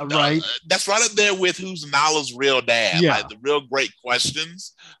 right. That's right up there with who's Nala's real dad. Yeah. Like the real great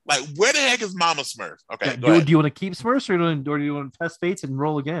questions. Like, where the heck is Mama Smurf? Okay, do you want to keep Smurfs or do you want to test fates and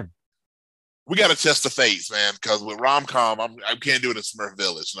roll again? We got to test the fates, man, because with rom-com, I can't do it in Smurf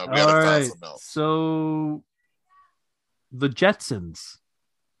Village. No, we got to find something else. So, the Jetsons.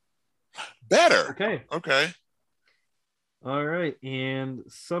 Better. Okay. All right, and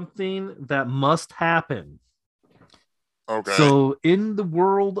something that must happen. Okay. So in the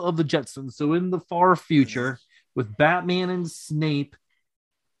world of the Jetsons, so in the far future, with Batman and Snape,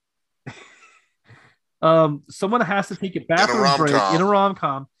 someone has to take a bathroom break in a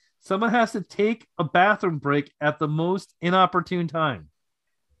rom-com. Someone has to take a bathroom break at the most inopportune time.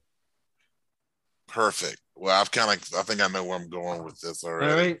 Perfect. Well, I think I know where I'm going with this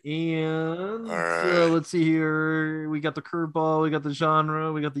already. All right, and so let's see here. We got the curveball, we got the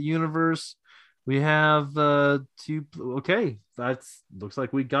genre, we got the universe. We have two. Okay, looks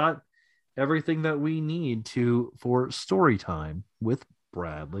like we got everything that we need for story time with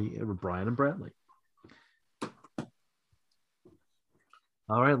Brian and Bradley.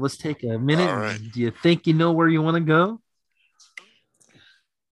 All right, let's take a minute. All right. Do you think you know where you want to go?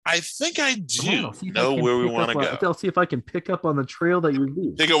 I think I do know where we want to go. I'll see if I can pick up on the trail that you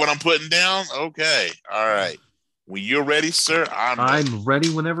leave. Pick up what I'm putting down? Okay. All right. When you're ready, sir, I'm ready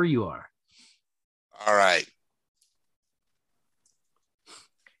whenever you are. All right.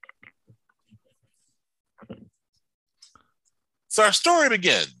 So our story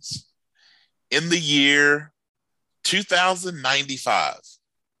begins in the year 2095.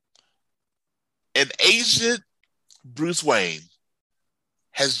 An aged Bruce Wayne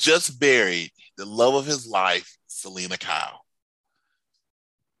has just buried the love of his life, Selina Kyle.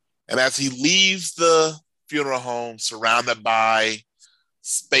 And as he leaves the funeral home surrounded by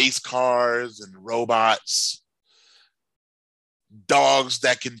space cars and robots, dogs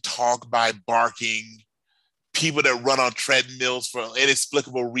that can talk by barking, people that run on treadmills for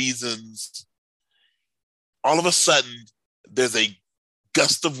inexplicable reasons, all of a sudden, there's a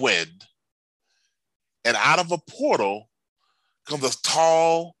gust of wind, and out of a portal comes a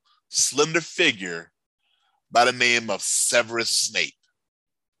tall, slender figure by the name of Severus Snape.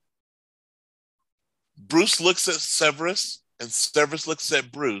 Bruce looks at Severus, and Severus looks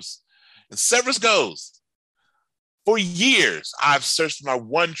at Bruce, and Severus goes, "For years, I've searched for my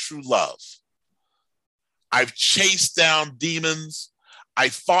one true love. I've chased down demons. I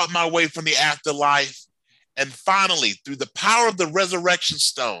fought my way from the afterlife. And finally, through the power of the resurrection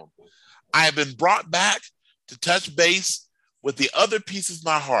stone, I have been brought back to touch base with the other pieces of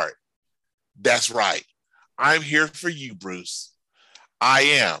my heart. That's right. I'm here for you, Bruce. I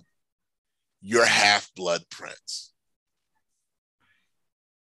am your half-blood prince."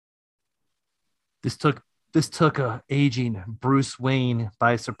 This took a aging Bruce Wayne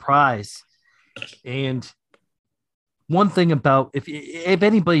by surprise. And one thing about if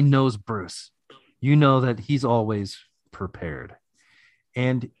anybody knows Bruce, you know that he's always prepared.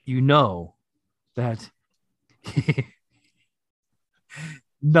 And you know that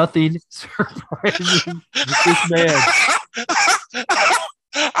nothing surprises this man.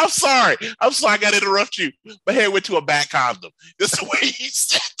 I'm sorry. I got to interrupt you. My head went to a back condom. That's the way you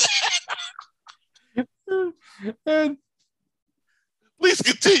said that. And please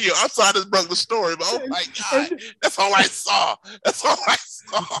continue. I'm sorry this broke the story, but oh my God. That's all I saw.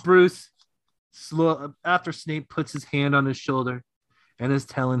 Bruce, after Snape puts his hand on his shoulder and is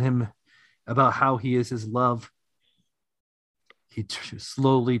telling him about how he is his love, he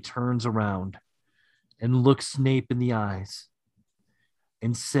slowly turns around and looks Snape in the eyes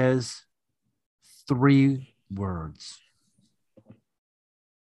and says 3 words.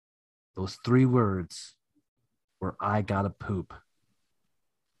 Those 3 words were, "I gotta poop."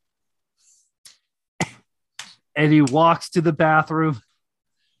 And he walks to the bathroom.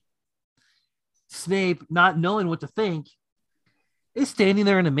 Snape, not knowing what to think, is standing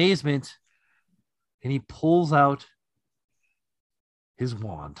there in amazement, and he pulls out his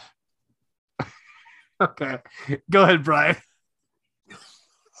wand. Okay, go ahead, Brian.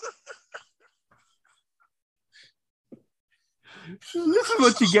 This is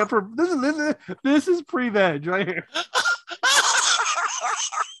what you get for this is Prevenge right here.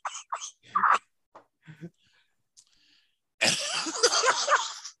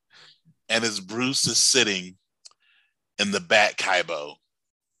 And as Bruce is sitting in the Bat Kaibo,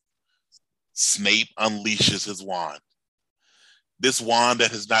 Snape unleashes his wand. This wand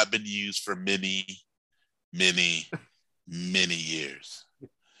that has not been used for many, many, many years.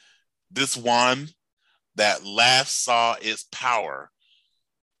 This wand that last saw its power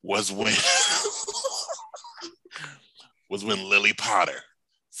was when Lily Potter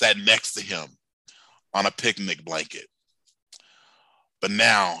sat next to him on a picnic blanket. But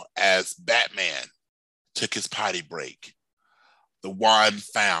now, as Batman took his potty break, the wand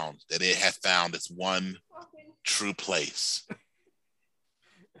found that it had found its one true place,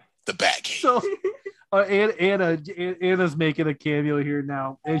 the Batcave. So Anna's making a cameo here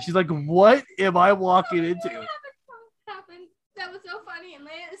now, and she's like, "What am I walking into?" Happened. That was so funny, and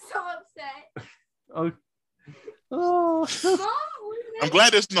Leia is so upset. Oh. Mom, I'm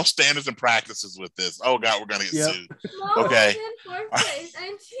glad there's no standards and practices with this. Oh God, we're gonna get sued. Mom Okay. was in fourth place,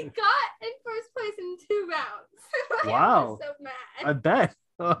 and she got in first place in 2 rounds. Wow. I was so mad. I bet.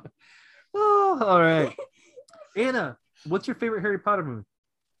 Oh, all right. Anna, what's your favorite Harry Potter movie?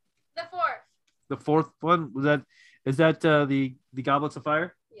 The 4th. The 4th one? Is that the Goblets of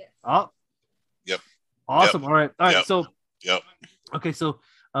Fire? Yes. Oh. Yep. Awesome. Yep. All right. All right. Yep. So. Yep. Okay. So,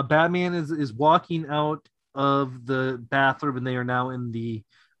 Batman is walking out of the bathroom, and they are now in the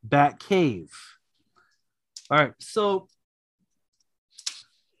Bat Cave. All right. So.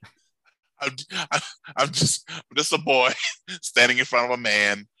 I'm just a boy standing in front of a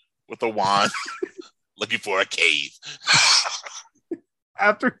man with a wand looking for a cave.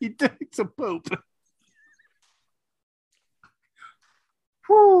 After he takes a poop.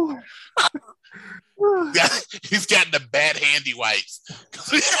 Whew. He's got the bat handy wipes.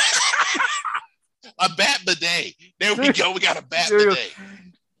 A bat bidet. There we go. We got a bat bidet.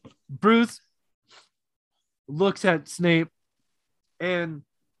 Bruce looks at Snape, and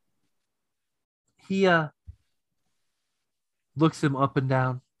he looks him up and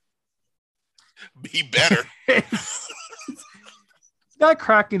down. Be better. Not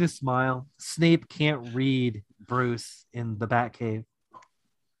cracking a smile. Snape can't read Bruce in the Batcave.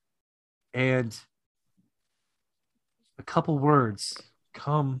 And a couple words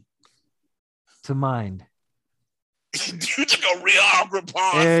come to mind. You took a real awkward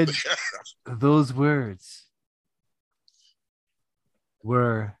pause. And those words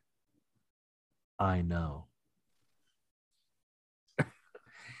were, I know.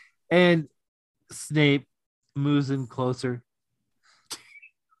 And Snape moves in closer.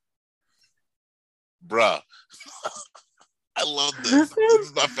 Bruh. I love this. This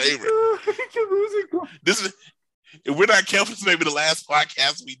is my favorite. If we're not careful, this may be the last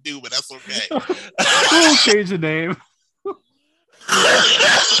podcast we do, but that's okay. We'll change the name.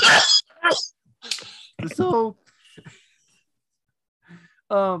 So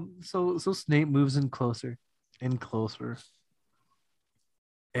Snape moves in closer and closer,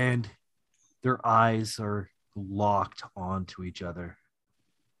 and their eyes are locked onto each other.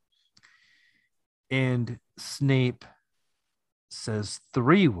 And Snape says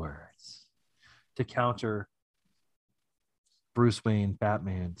 3 words to counter Bruce Wayne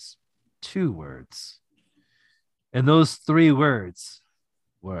Batman's 2 words. And those 3 words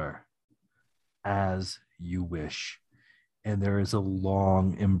were, as you wish. And there is a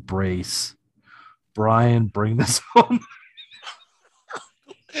long embrace. Brian, bring this home.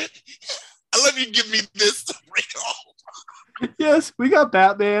 I love you give me this to bring home. Yes, we got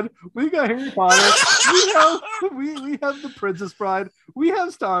Batman. We got Harry Potter. We have the Princess Bride. We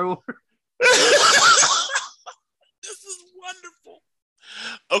have Star Wars. This is wonderful.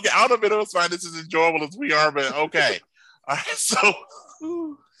 Okay, I don't know if anyone's find this as enjoyable as we are, but okay. All right,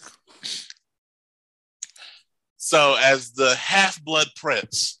 so as the Half-Blood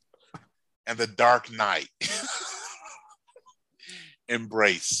Prince and the Dark Knight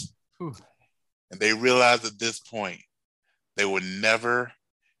embrace, and they realize at this point they will never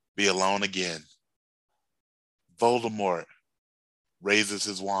be alone again. Voldemort raises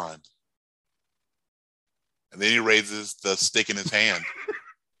his wand. And then he raises the stick in his hand.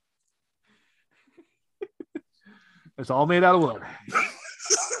 It's all made out of wood.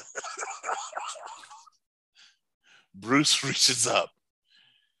 Bruce reaches up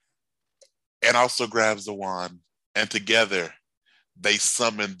and also grabs the wand. And together they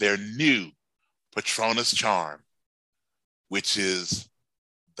summon their new Patronus charm, which is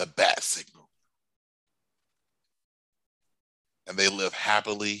the bat signal. And they live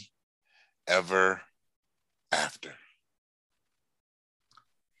happily ever after.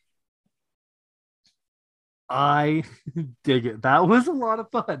 I dig it. That was a lot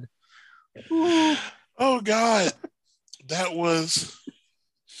of fun. Ooh. Oh God, that was.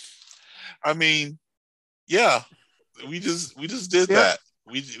 I mean, yeah, we just did that.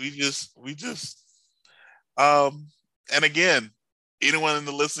 We just. And again, anyone in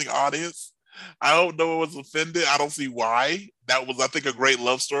the listening audience, I don't know what was offended. I don't see why. That was, I think, a great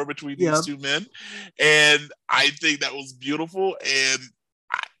love story between these two men, and I think that was beautiful. And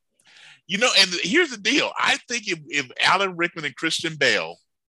and here's the deal. I think if Alan Rickman and Christian Bale,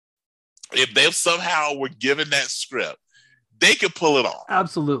 if they somehow were given that script, they could pull it off.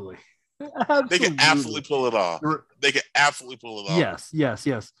 Absolutely. They could absolutely pull it off. They could absolutely pull it off.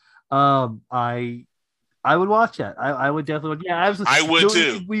 Yes. I would watch that. I would definitely. Yeah, absolutely. I would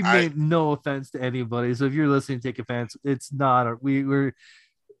too. We made no offense to anybody. So if you're listening, take offense. It's not. We're.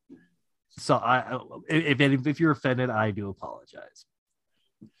 So if you're offended, I do apologize.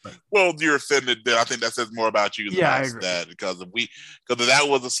 Well, you're offended. I think that says more about you than us. That because if that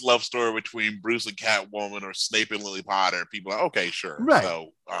was a love story between Bruce and Catwoman or Snape and Lily Potter, people are like, okay, sure.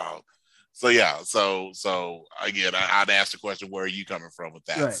 Right. So yeah. So again, I'd ask the question, where are you coming from with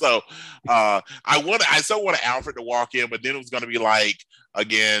that? Right. So I still wanted Alfred to walk in, but then it was going to be like,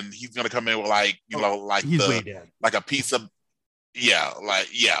 again, he's going to come in with like like a piece of.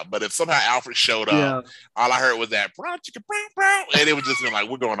 But if somehow Alfred showed up, all I heard was that and it was just like,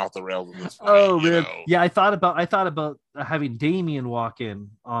 we're going off the rails of this fight, man. Yeah, I thought about having Damien walk in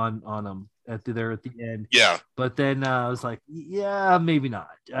on him at the end. Yeah, but then I was like, yeah, maybe not.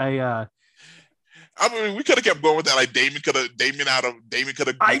 I mean, we could have kept going with that. Like Damien could have joined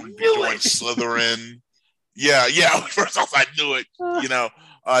Slytherin. Yeah. First off, I knew it.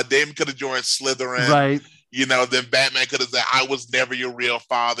 Damien could have joined Slytherin. Right. Then Batman could have said, I was never your real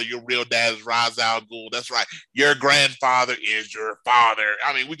father. Your real dad is Ra's al Ghul. That's right. Your grandfather is your father.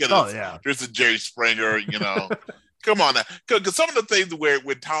 I mean, we could have, there's a Jerry Springer, Come on now. Because some of the things where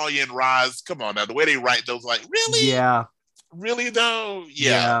with Talia and Ra's, come on now, the way they write those, like, really? Yeah. Really, though?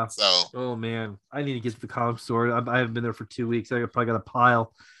 Yeah. So. Oh, man. I need to get to the comic store. I haven't been there for 2 weeks. I probably got a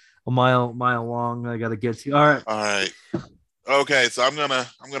pile a mile long I got to get to. All right. Okay, so I'm gonna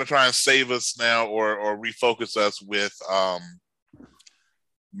try and save us now, or refocus us with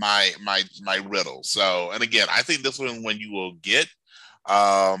my riddle. So, and again, I think this one you will get,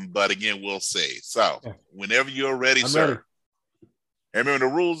 but again, we'll see. So, whenever you're ready, sir. Ready. And remember,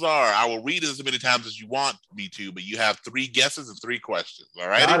 the rules are: I will read it as many times as you want me to, but you have 3 guesses and 3 questions. All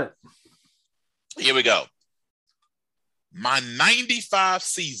right. Got it. Here we go. My 95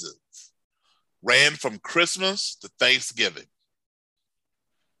 seasons ran from Christmas to Thanksgiving.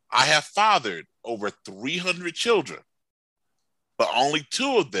 I have fathered over 300 children, but only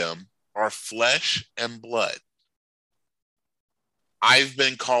 2 of them are flesh and blood. I've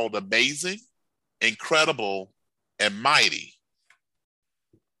been called amazing, incredible, and mighty.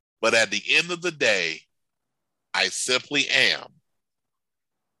 But at the end of the day, I simply am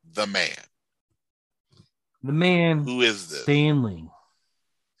the man. The man. Who is this? Stanley.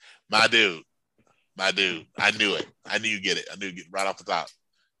 My dude. I knew it. I knew you get it. I knew you get it right off the top.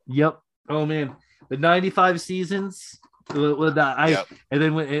 Yep. Oh man, the 95 seasons. And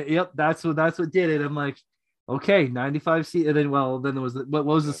then that's what did it. I'm like, okay, 95 seasons. And then there was what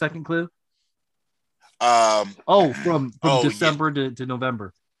was the second clue? From December to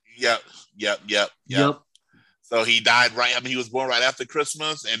November. Yep. So he died right. I mean, he was born right after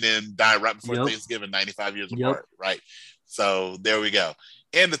Christmas and then died right before Thanksgiving, 95 years apart. Right. So there we go.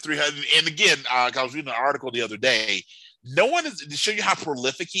 And the 300. And again, I was reading an article the other day. No one is, to show you how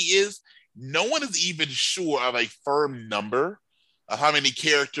prolific he is, no one is even sure of a firm number of how many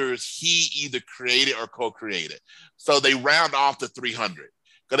characters he either created or co-created. So they round off to 300.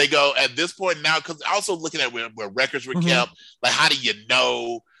 Because they go, at this point now, because also looking at where records were kept, like how do you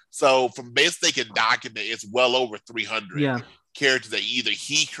know? So from best they can document, it's well over 300 characters that either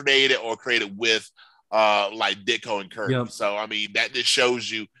he created or created with like Ditko and Kirby. So, I mean, that just shows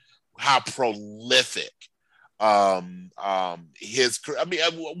you how prolific with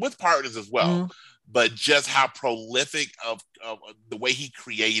partners as well, but just how prolific of the way he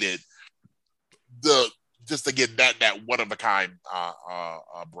created just to get that one of a kind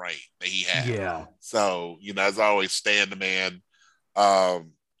brain that he had. Yeah. So, as always, Stan the man,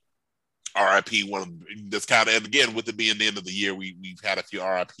 RIP, one of this kind of, and again, with it being the end of the year, we've had a few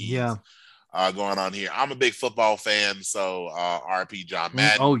RIPs. Going on here. I'm a big football fan, so RP John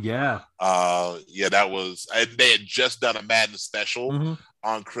Madden. Oh yeah. That was, and they had just done a Madden special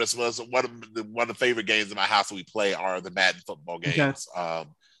on Christmas. One of the favorite games in my house that we play are the Madden football games. Okay.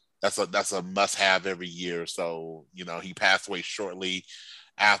 That's a must have every year. So he passed away shortly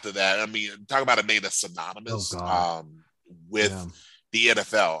after that. I mean, talk about a name that's synonymous with the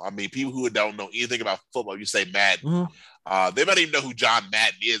NFL. I mean, people who don't know anything about football, you say Madden. They might even know who John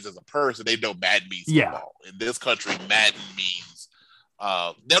Madden is as a person. They know Madden means football. In this country, Madden means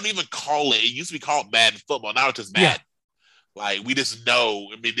they don't even call it. It used to be called Madden football. Now it's just Madden. Like, we just know.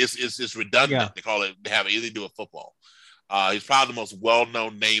 I mean, this is just redundant to call it, to have anything to do with football. He's probably the most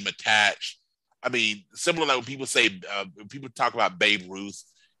well-known name attached. I mean, similar like when people say, when people talk about Babe Ruth,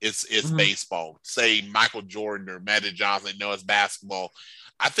 it's baseball. Say Michael Jordan or Magic Johnson, they know it's basketball.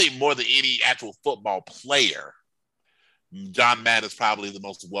 I think more than any actual football player, John Madden is probably the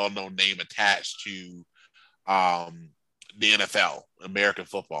most well-known name attached to the NFL, American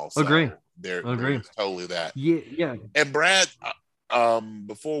football. So Agree. They're totally that. Yeah. And Brad,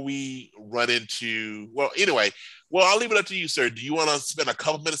 before we run into, I'll leave it up to you, sir. Do you want to spend a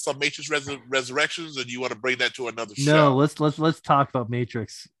couple minutes on Matrix Resurrections, or do you want to bring that to another show? No, let's talk about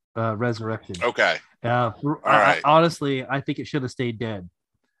Matrix Resurrection. Okay. All right. Honestly, I think it should have stayed dead.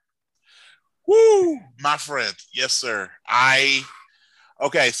 Woo, my friend. Yes, sir.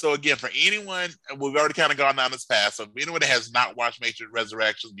 Okay, so again, for anyone, we've already kind of gone down this path. So if anyone that has not watched Matrix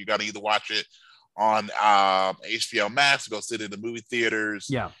Resurrections, you got to either watch it on HBO Max, go sit in the movie theaters.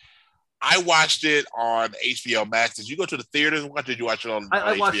 Yeah. I watched it on HBO Max. Did you go to the theaters and watch it? Did you watch it on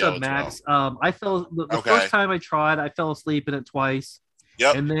I watched it on Max. Well? I fell the first time I tried, I fell asleep in it twice.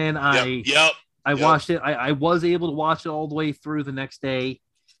 Yep. And then I watched it. I was able to watch it all the way through the next day.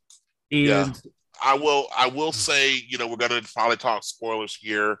 And I will say, we're going to probably talk spoilers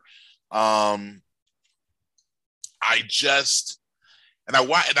here. I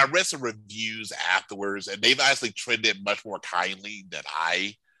read some reviews afterwards, and they've actually trended much more kindly than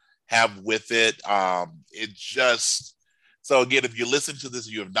I have with it. So again, if you listen to this,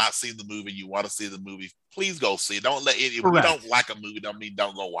 you have not seen the movie, you want to see the movie, please go see it. Don't let it, if you don't like a movie, don't mean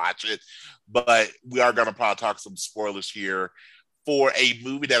don't go watch it. But we are going to probably talk some spoilers here for a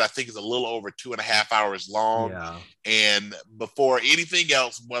movie that I think is a little over 2.5 hours long. Yeah. And before anything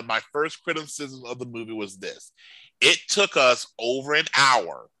else, one of my first criticisms of the movie was this. It took us over an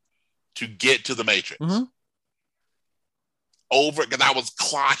hour to get to the Matrix. Because I was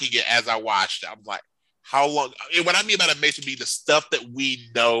clocking it as I watched it. I was like, how long? And what I mean by the Matrix mean the stuff that we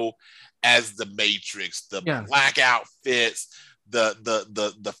know as the Matrix, the black outfits,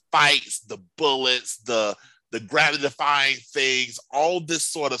 the fights, the bullets, the gravity-defying things, all this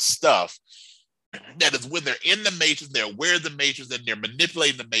sort of stuff that is when they're in the Matrix, they're aware of the Matrix, and they're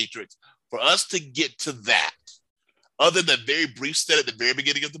manipulating the Matrix. For us to get to that, other than a very brief set at the very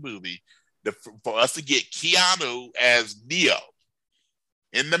beginning of the movie, for us to get Keanu as Neo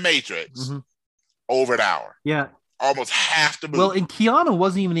in the Matrix, over an hour. Yeah. Almost half the movie. Well, and Keanu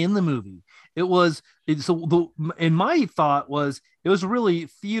wasn't even in the movie. And my thought was, it was really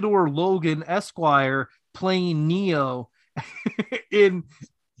Theodore Logan Esquire playing Neo in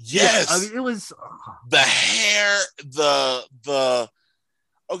yes. I mean, it was the hair,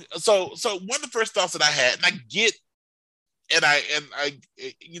 okay, so one of the first thoughts that I had, and I get, and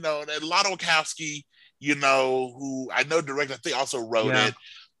Lana Wachowski, who I know directed, I think also wrote it.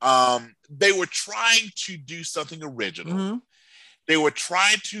 They were trying to do something original. They were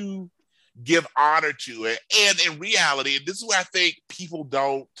trying to give honor to it, and in reality, and this is where I think people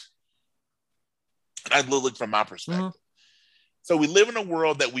don't. I look from my perspective. So we live in a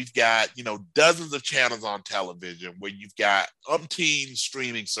world that we've got, dozens of channels on television, where you've got umpteen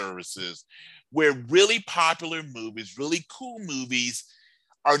streaming services, where really popular movies, really cool movies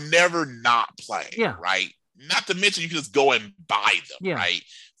are never not playing, right? Not to mention you can just go and buy them, right?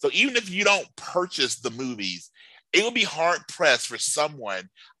 So even if you don't purchase the movies, it would be hard pressed for someone,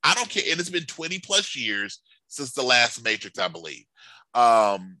 I don't care, and it's been 20 plus years since the last Matrix, I believe.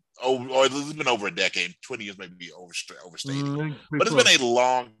 Or it's been over a decade. 20 years may be overstated. But it's been a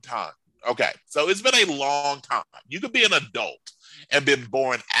long time. Okay, so it's been a long time. You could be an adult and been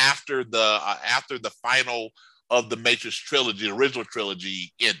born after the final of the Matrix trilogy, the original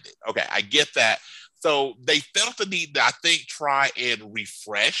trilogy ended. Okay, I get that. So they felt the need to, I think, try and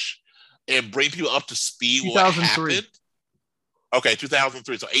refresh and bring people up to speed with what happened. Okay,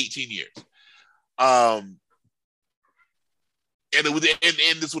 2003, so 18 years. And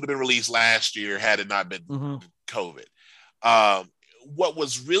this would have been released last year had it not been COVID. What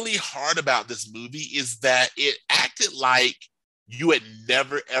was really hard about this movie is that it acted like you had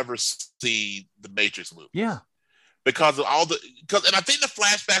never ever seen the Matrix movie. Yeah. Because of and I think the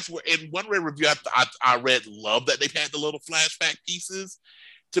flashbacks were, in one review I read, love that they've had the little flashback pieces.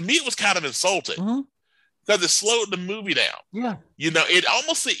 To me, it was kind of insulting because it slowed the movie down. Yeah.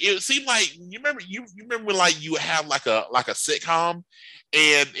 It seemed like you remember when like you would have like a sitcom,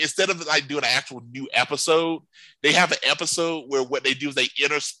 and instead of like doing an actual new episode, they have an episode where what they do is they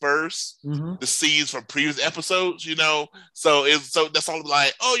intersperse the scenes from previous episodes. So that's all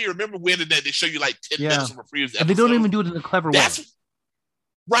like, oh, you remember when, and then they show you like 10 minutes from a previous episode. And they don't even do it in a clever way.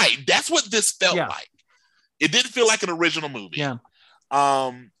 Right. That's what this felt like. It didn't feel like an original movie. Yeah.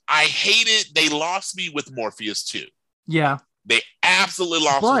 I hated they lost me with Morpheus 2. Yeah. They absolutely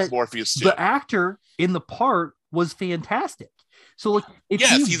lost me with Morpheus 2. The actor in the part was fantastic. So like, he's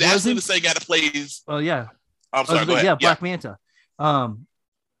absolutely the same guy that plays. Oh yeah. I'm sorry. Go ahead. Yeah, Black Manta. That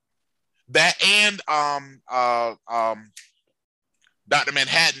and Dr.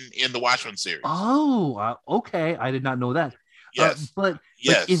 Manhattan in the Watchmen series. Oh, okay. I did not know that. Yes. But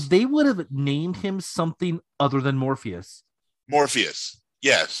if they would have named him something other than Morpheus,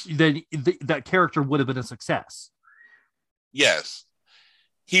 yes, then that character would have been a success. Yes.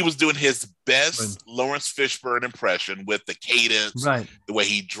 He was doing his best Lawrence Fishburne impression with the cadence, the way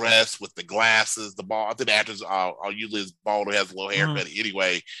he dressed, with the glasses, the bald. I think the actors are usually is bald or has a low haircut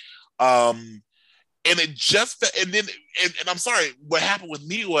anyway. And it just, and then I'm sorry, what happened with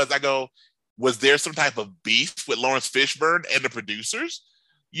me was there some type of beef with Lawrence Fishburne and the producers?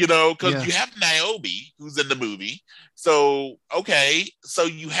 Because you have Naomi who's in the movie. So, okay, so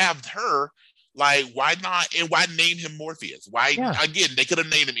you have her. Like, why not? And why name him Morpheus? Why, again, they could have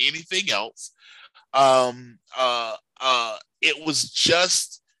named him anything else. It was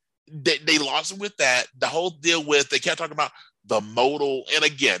just, they lost him with that. The whole deal with, they kept talking about the modal. And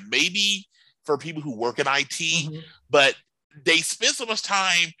again, maybe for people who work in IT, but they spent so much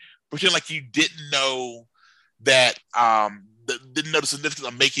time pretending like you didn't know that, didn't know the significance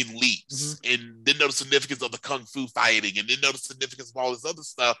of making leaps, and didn't know the significance of the kung fu fighting, and didn't know the significance of all this other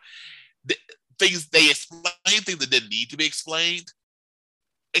stuff. They explained things that didn't need to be explained.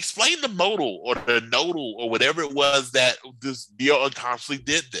 Explain the modal or the nodal or whatever it was that this Neo unconsciously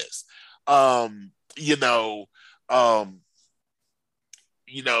did this. I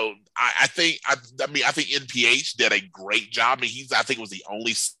think NPH did a great job. I mean, I think was the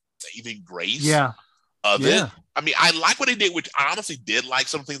only saving grace of it. I mean, I like what they did, which I honestly did like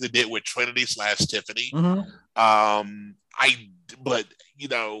some things they did with Trinity / Tiffany.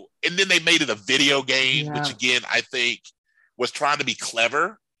 And then they made it a video game, which again, I think was trying to be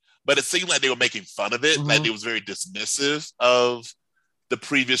clever, but it seemed like they were making fun of it. Like it was very dismissive of the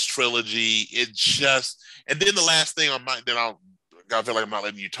previous trilogy. And then the last thing I feel like I'm not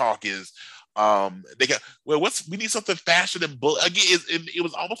letting you talk is, we need something fashion and bullet. Again, it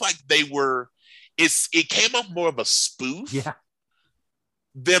was almost like it came off more of a spoof.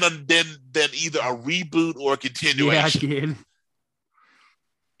 Than either a reboot or a continuation. Yeah, it did.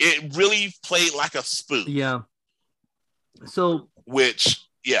 It really played like a spoof. Yeah. So,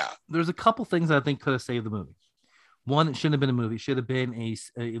 there's a couple things I think could have saved the movie. One, it shouldn't have been a movie. It should have been a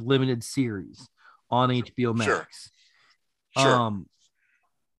limited series on HBO Max. Sure.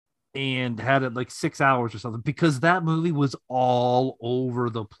 And had it like 6 hours or something, because that movie was all over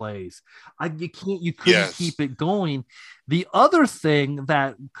the place. You couldn't keep it going. The other thing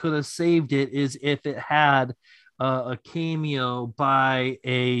that could have saved it is if it had a cameo by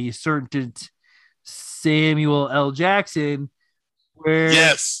a certain Samuel L. Jackson, where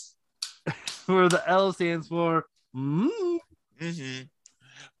the L stands for.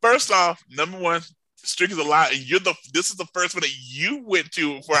 First off, number one, Strick is a lot, and this is the first one that you went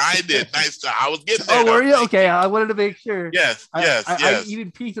to before I did. Nice job. I was getting there. Oh, were you? Okay, I wanted to make sure. Yes. I even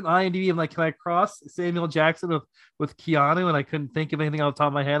peeked on IMDb. I'm like, can I cross Samuel Jackson with Keanu? And I couldn't think of anything off the top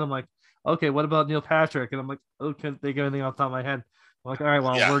of my head. I'm like, okay, what about Neil Patrick? And I'm like, oh, couldn't think of anything off the top of my head. I'm like, all right,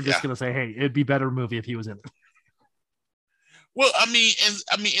 well, we're just gonna say, hey, it'd be a better movie if he was in it. Well, I mean,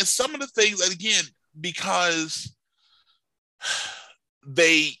 and some of the things, again, because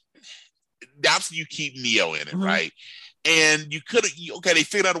obviously you keep Neo in it, right? And they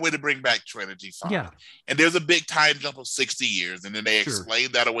figured out a way to bring back Trinity. Fine. Yeah. And there's a big time jump of 60 years, and then they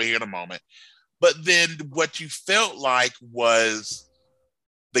explained that away here in a moment. But then what you felt like was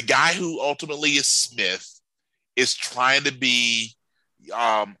the guy who ultimately is Smith is trying to be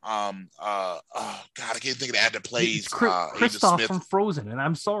oh God, I can't think of the actor that plays Kristoff from Frozen. And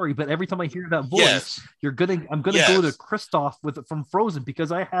I'm sorry, but every time I hear that voice, I'm gonna go to Kristoff from Frozen,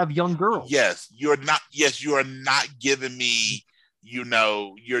 because I have young girls. You are not giving me, you're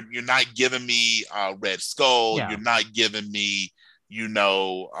not giving me Red Skull. You're not giving me,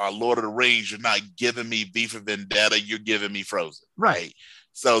 Lord of the Rings. You're not giving me V for Vendetta. You're giving me Frozen. Right?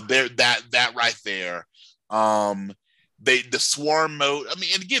 So there, that right there. the swarm mode. I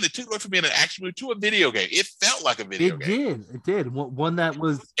mean, and again, it took away from being an action movie to a video game. It felt like a video game. It did. One that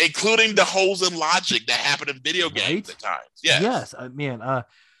was, including the holes in logic that happened in video games at times. Yes, man.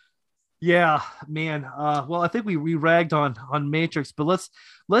 Yeah, man. Well, I think we ragged on Matrix, but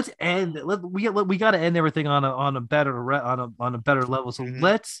let's end. We got to end everything on a better level. So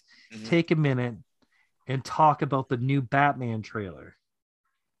let's take a minute and talk about the new Batman trailer.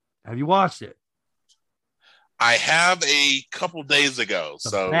 Have you watched it? I have a couple days ago.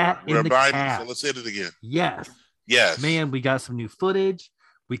 So let's hit it again. Yes, man. We got some new footage.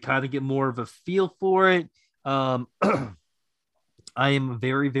 We kind of get more of a feel for it. I am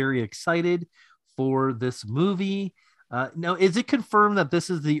very, very excited for this movie. Now, is it confirmed that this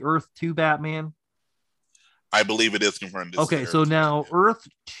is the Earth 2 Batman? I believe it is confirmed. Okay, so now Earth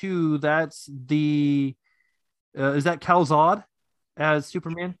 2, that's the... is that Kal Zod as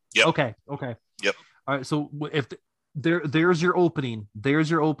Superman? Yep. Okay. Yep. All right, so if there's your opening. There's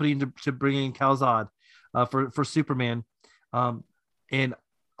your opening to bring in Kal Zod for Superman. And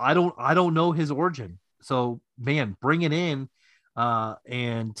I don't know his origin. So, man, bring it in.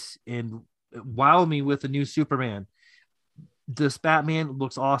 And wow me with a new Superman. This Batman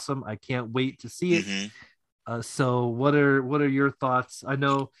looks awesome. I can't wait to see it. So what are your thoughts? I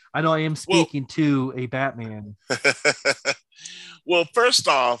know I am speaking to a Batman. Well, first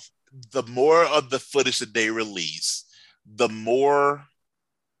off, the more of the footage that they release, the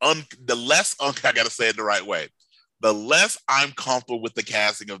less I gotta say it the right way, the less I'm comfortable with the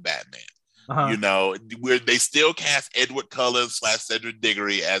casting of Batman. You know, where they still cast Edward Cullen / Cedric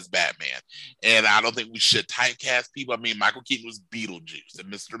Diggory as Batman, and I don't think we should typecast people. I mean, Michael Keaton was Beetlejuice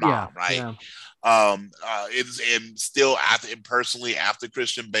and Mr. Mom, right? Yeah. And still personally after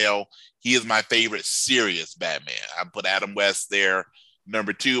Christian Bale, he is my favorite serious Batman. I put Adam West there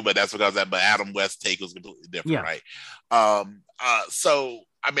number 2, but that's because but Adam West's take was completely different, right? So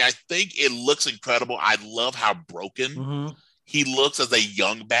I mean, I think it looks incredible. I love how broken. He looks as a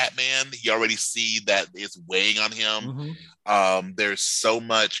young Batman. You already see that it's weighing on him. There's so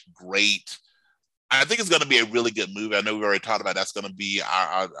much great. I think it's going to be a really good movie. I know we've already talked about that's going to be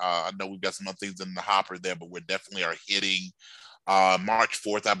I know we've got some other things in the hopper there, but we're definitely are hitting March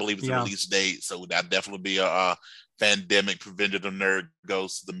 4th, I believe, is the release date. So that definitely be a pandemic preventative nerd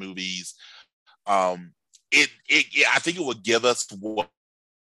goes to the movies. I think it would give us what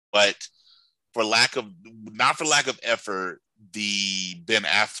for lack of effort, the Ben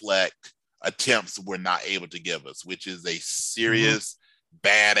Affleck attempts were not able to give us, which is a serious,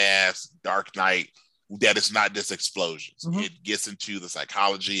 badass Dark Knight that is not just explosions. It gets into the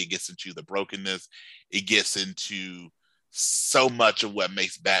psychology, it gets into the brokenness, it gets into so much of what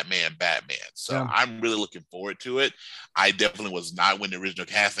makes Batman Batman. So I'm really looking forward to it. I definitely was not when the original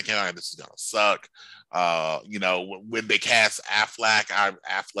casting came out. This is gonna suck. You know, when they cast Affleck, I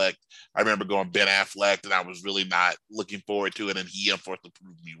remember going Ben Affleck, and I was really not looking forward to it, and he unfortunately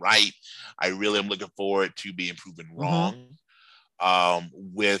proved me right. I really am looking forward to being proven wrong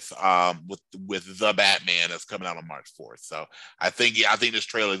with the Batman that's coming out on March 4th. So I think this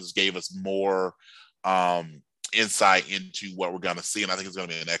trailer just gave us more insight into what we're going to see, and I think it's going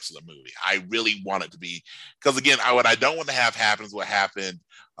to be an excellent movie. I really want it to be, because again, what I don't want to have happen is what happened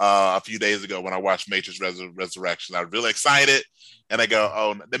a few days ago when I watched Matrix Resurrection. I was really excited, and I go,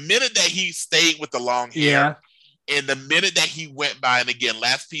 oh, the minute that he stayed with the long hair, and the minute that he went by, and again,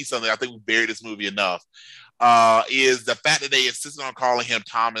 last piece on it, I think we buried this movie enough, is the fact that they insisted on calling him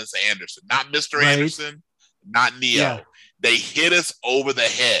Thomas Anderson, not Mr. Anderson, not Neo. They hit us over the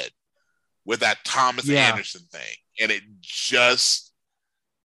head with that Thomas Anderson thing. And it just,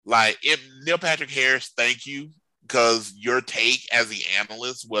 Neil Patrick Harris, thank you, because your take as the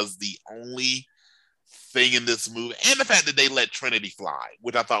analyst was the only thing in this movie. And the fact that they let Trinity fly,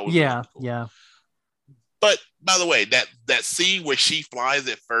 which I thought was really cool. But, by the way, that scene where she flies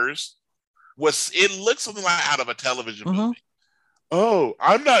at first, it looks something like out of a television movie. Oh,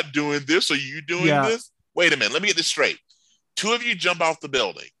 I'm not doing this. Are you doing this? Wait a minute. Let me get this straight. 2 of you jump off the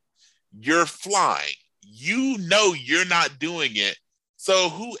building. You're flying. You know you're not doing it. So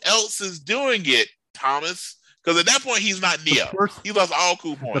who else is doing it, Thomas? Because at that point, he's not Neo. He lost all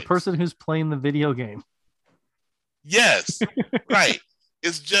cool points. The person who's playing the video game. Yes, right.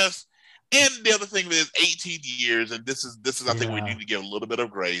 It's just, and the other thing is 18 years, and this is I think we need to give a little bit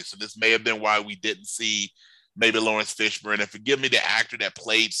of grace. And this may have been why we didn't see maybe Lawrence Fishburne. And forgive me, the actor that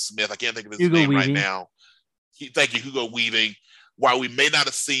played Smith, I can't think of his name right now. Thank you, Hugo Weaving. Why we may not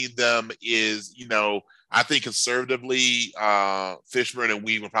have seen them is, I think conservatively, Fishburne and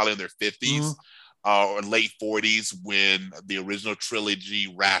Weaving were probably in their 50s. or late 40s when the original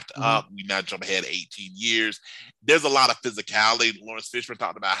trilogy wrapped up. We now jump ahead 18 years. There's a lot of physicality. Lawrence Fishburne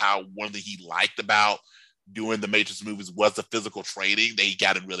talked about how one thing he liked about doing the Matrix movies was the physical training. They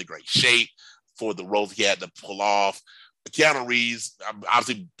got in really great shape for the roles he had to pull off. Keanu Reeves,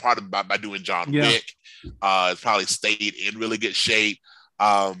 obviously part of by doing John Wick, has probably stayed in really good shape.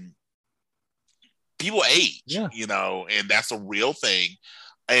 People age, you know, and that's a real thing.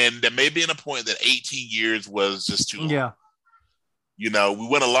 And there may be a point that 18 years was just too long. Yeah. You know, we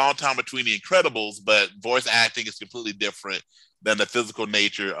went a long time between the Incredibles, but voice acting is completely different than the physical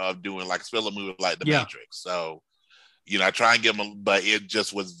nature of doing like a movie like The Matrix. So, you know, I try and give them, but it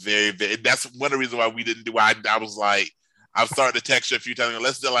just was very, very, that's one of the reasons why we didn't do, I was like, I've started to text you a few times.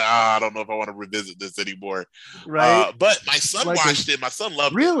 Let's do like, I don't know if I want to revisit this anymore. Right. But my son watched it. My son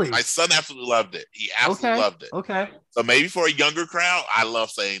loved it. My son absolutely loved it. He absolutely loved it. Okay. So maybe for a younger crowd, I love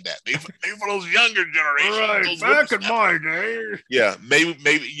saying that. Maybe for those younger generations. Right. Back in my day. Yeah.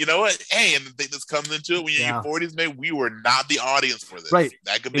 Maybe, you know what? Hey, and the thing that's comes into it when you're in your 40s, maybe we were not the audience for this. Right.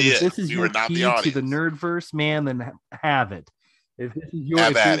 That could be it. This is we were not the audience. To the Nerdverse, man, then have it. If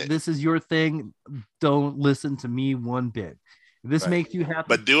this is your thing, don't listen to me one bit. If this makes you happy.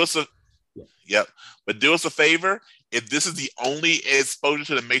 But do us a But do us a favor. If this is the only exposure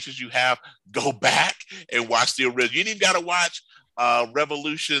to the Matrix you have, go back and watch the original. You ain't even got to watch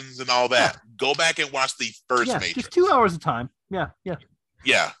Revolutions and all that. Go back and watch the first Matrix. Just 2 hours of time. Yeah.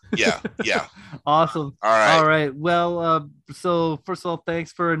 Awesome. All right. Well, so first of all,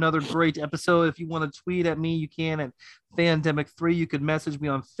 thanks for another great episode. If you want to tweet at me, you can at Fandemic3. You could message me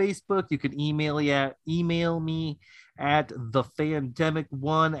on Facebook. You could email me at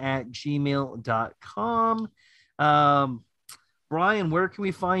thefandemic1@gmail.com. Brian, where can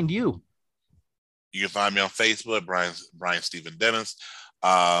we find you? You can find me on Facebook, Brian Stephen Dennis.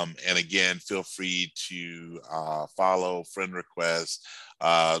 And again, feel free to follow, friend requests,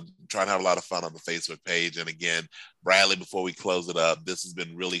 try to have a lot of fun on the Facebook page. And again, Bradley, before we close it up, this has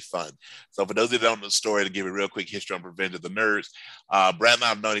been really fun. So for those that don't know the story, to give a real quick history on Revenge of the Nerds, Brad and I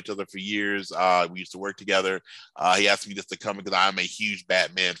have known each other for years. We used to work together. He asked me just to come because I'm a huge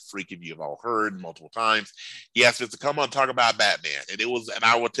Batman freak, if you've all heard multiple times. He asked me to come on and talk about Batman. And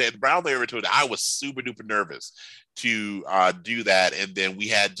I will tell you, Bradley ever told me, I was super duper nervous to do that, and then we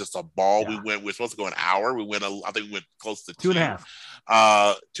had just a ball. We were supposed to go an hour. I think we went close to 2.5.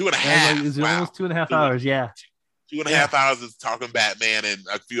 2.5. It was almost 2.5 hours. 2.5 hours is talking Batman and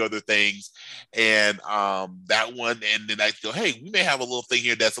a few other things, and that one. And then I go, hey, we may have a little thing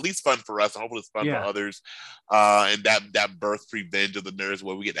here that's at least fun for us. And hopefully, it's fun for others. And that birth Revenge of the Nerds,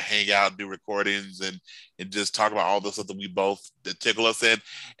 where we get to hang out, and do recordings, and just talk about all the stuff that we both that tickle us in,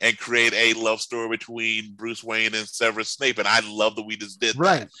 and create a love story between Bruce Wayne and Severus Snape. And I love that we just did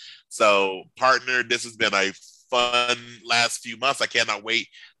that. So, partner, this has been a fun last few months. I cannot wait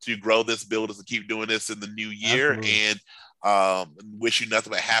to grow this, build us, and keep doing this in the new year. Absolutely. And wish you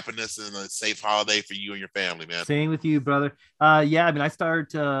nothing but happiness and a safe holiday for you and your family, man. Same with you, brother. I mean,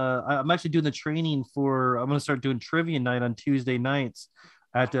 I'm actually doing the training I'm going to start doing trivia night on Tuesday nights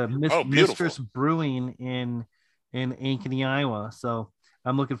at Mistress Brewing in Ankeny, Iowa. So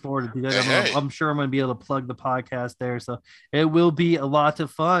I'm looking forward to that. I'm sure I'm going to be able to plug the podcast there. So it will be a lot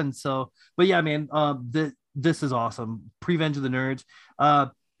of fun. So, but yeah, man, this is awesome. Revenge of the Nerds.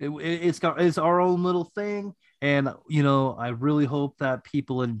 It's our own little thing. And, I really hope that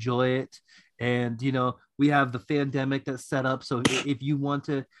people enjoy it. And, we have the Fandemic that's set up. So if you want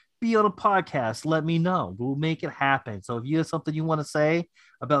to be on a podcast, let me know. We'll make it happen. So if you have something you want to say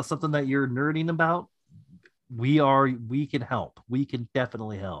about something that you're nerding about, we can help. We can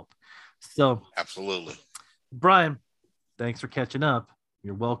definitely help. So absolutely. Brian, thanks for catching up.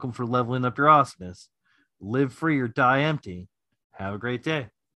 You're welcome for leveling up your awesomeness. Live free or die empty. Have a great day.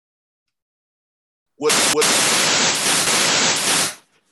 What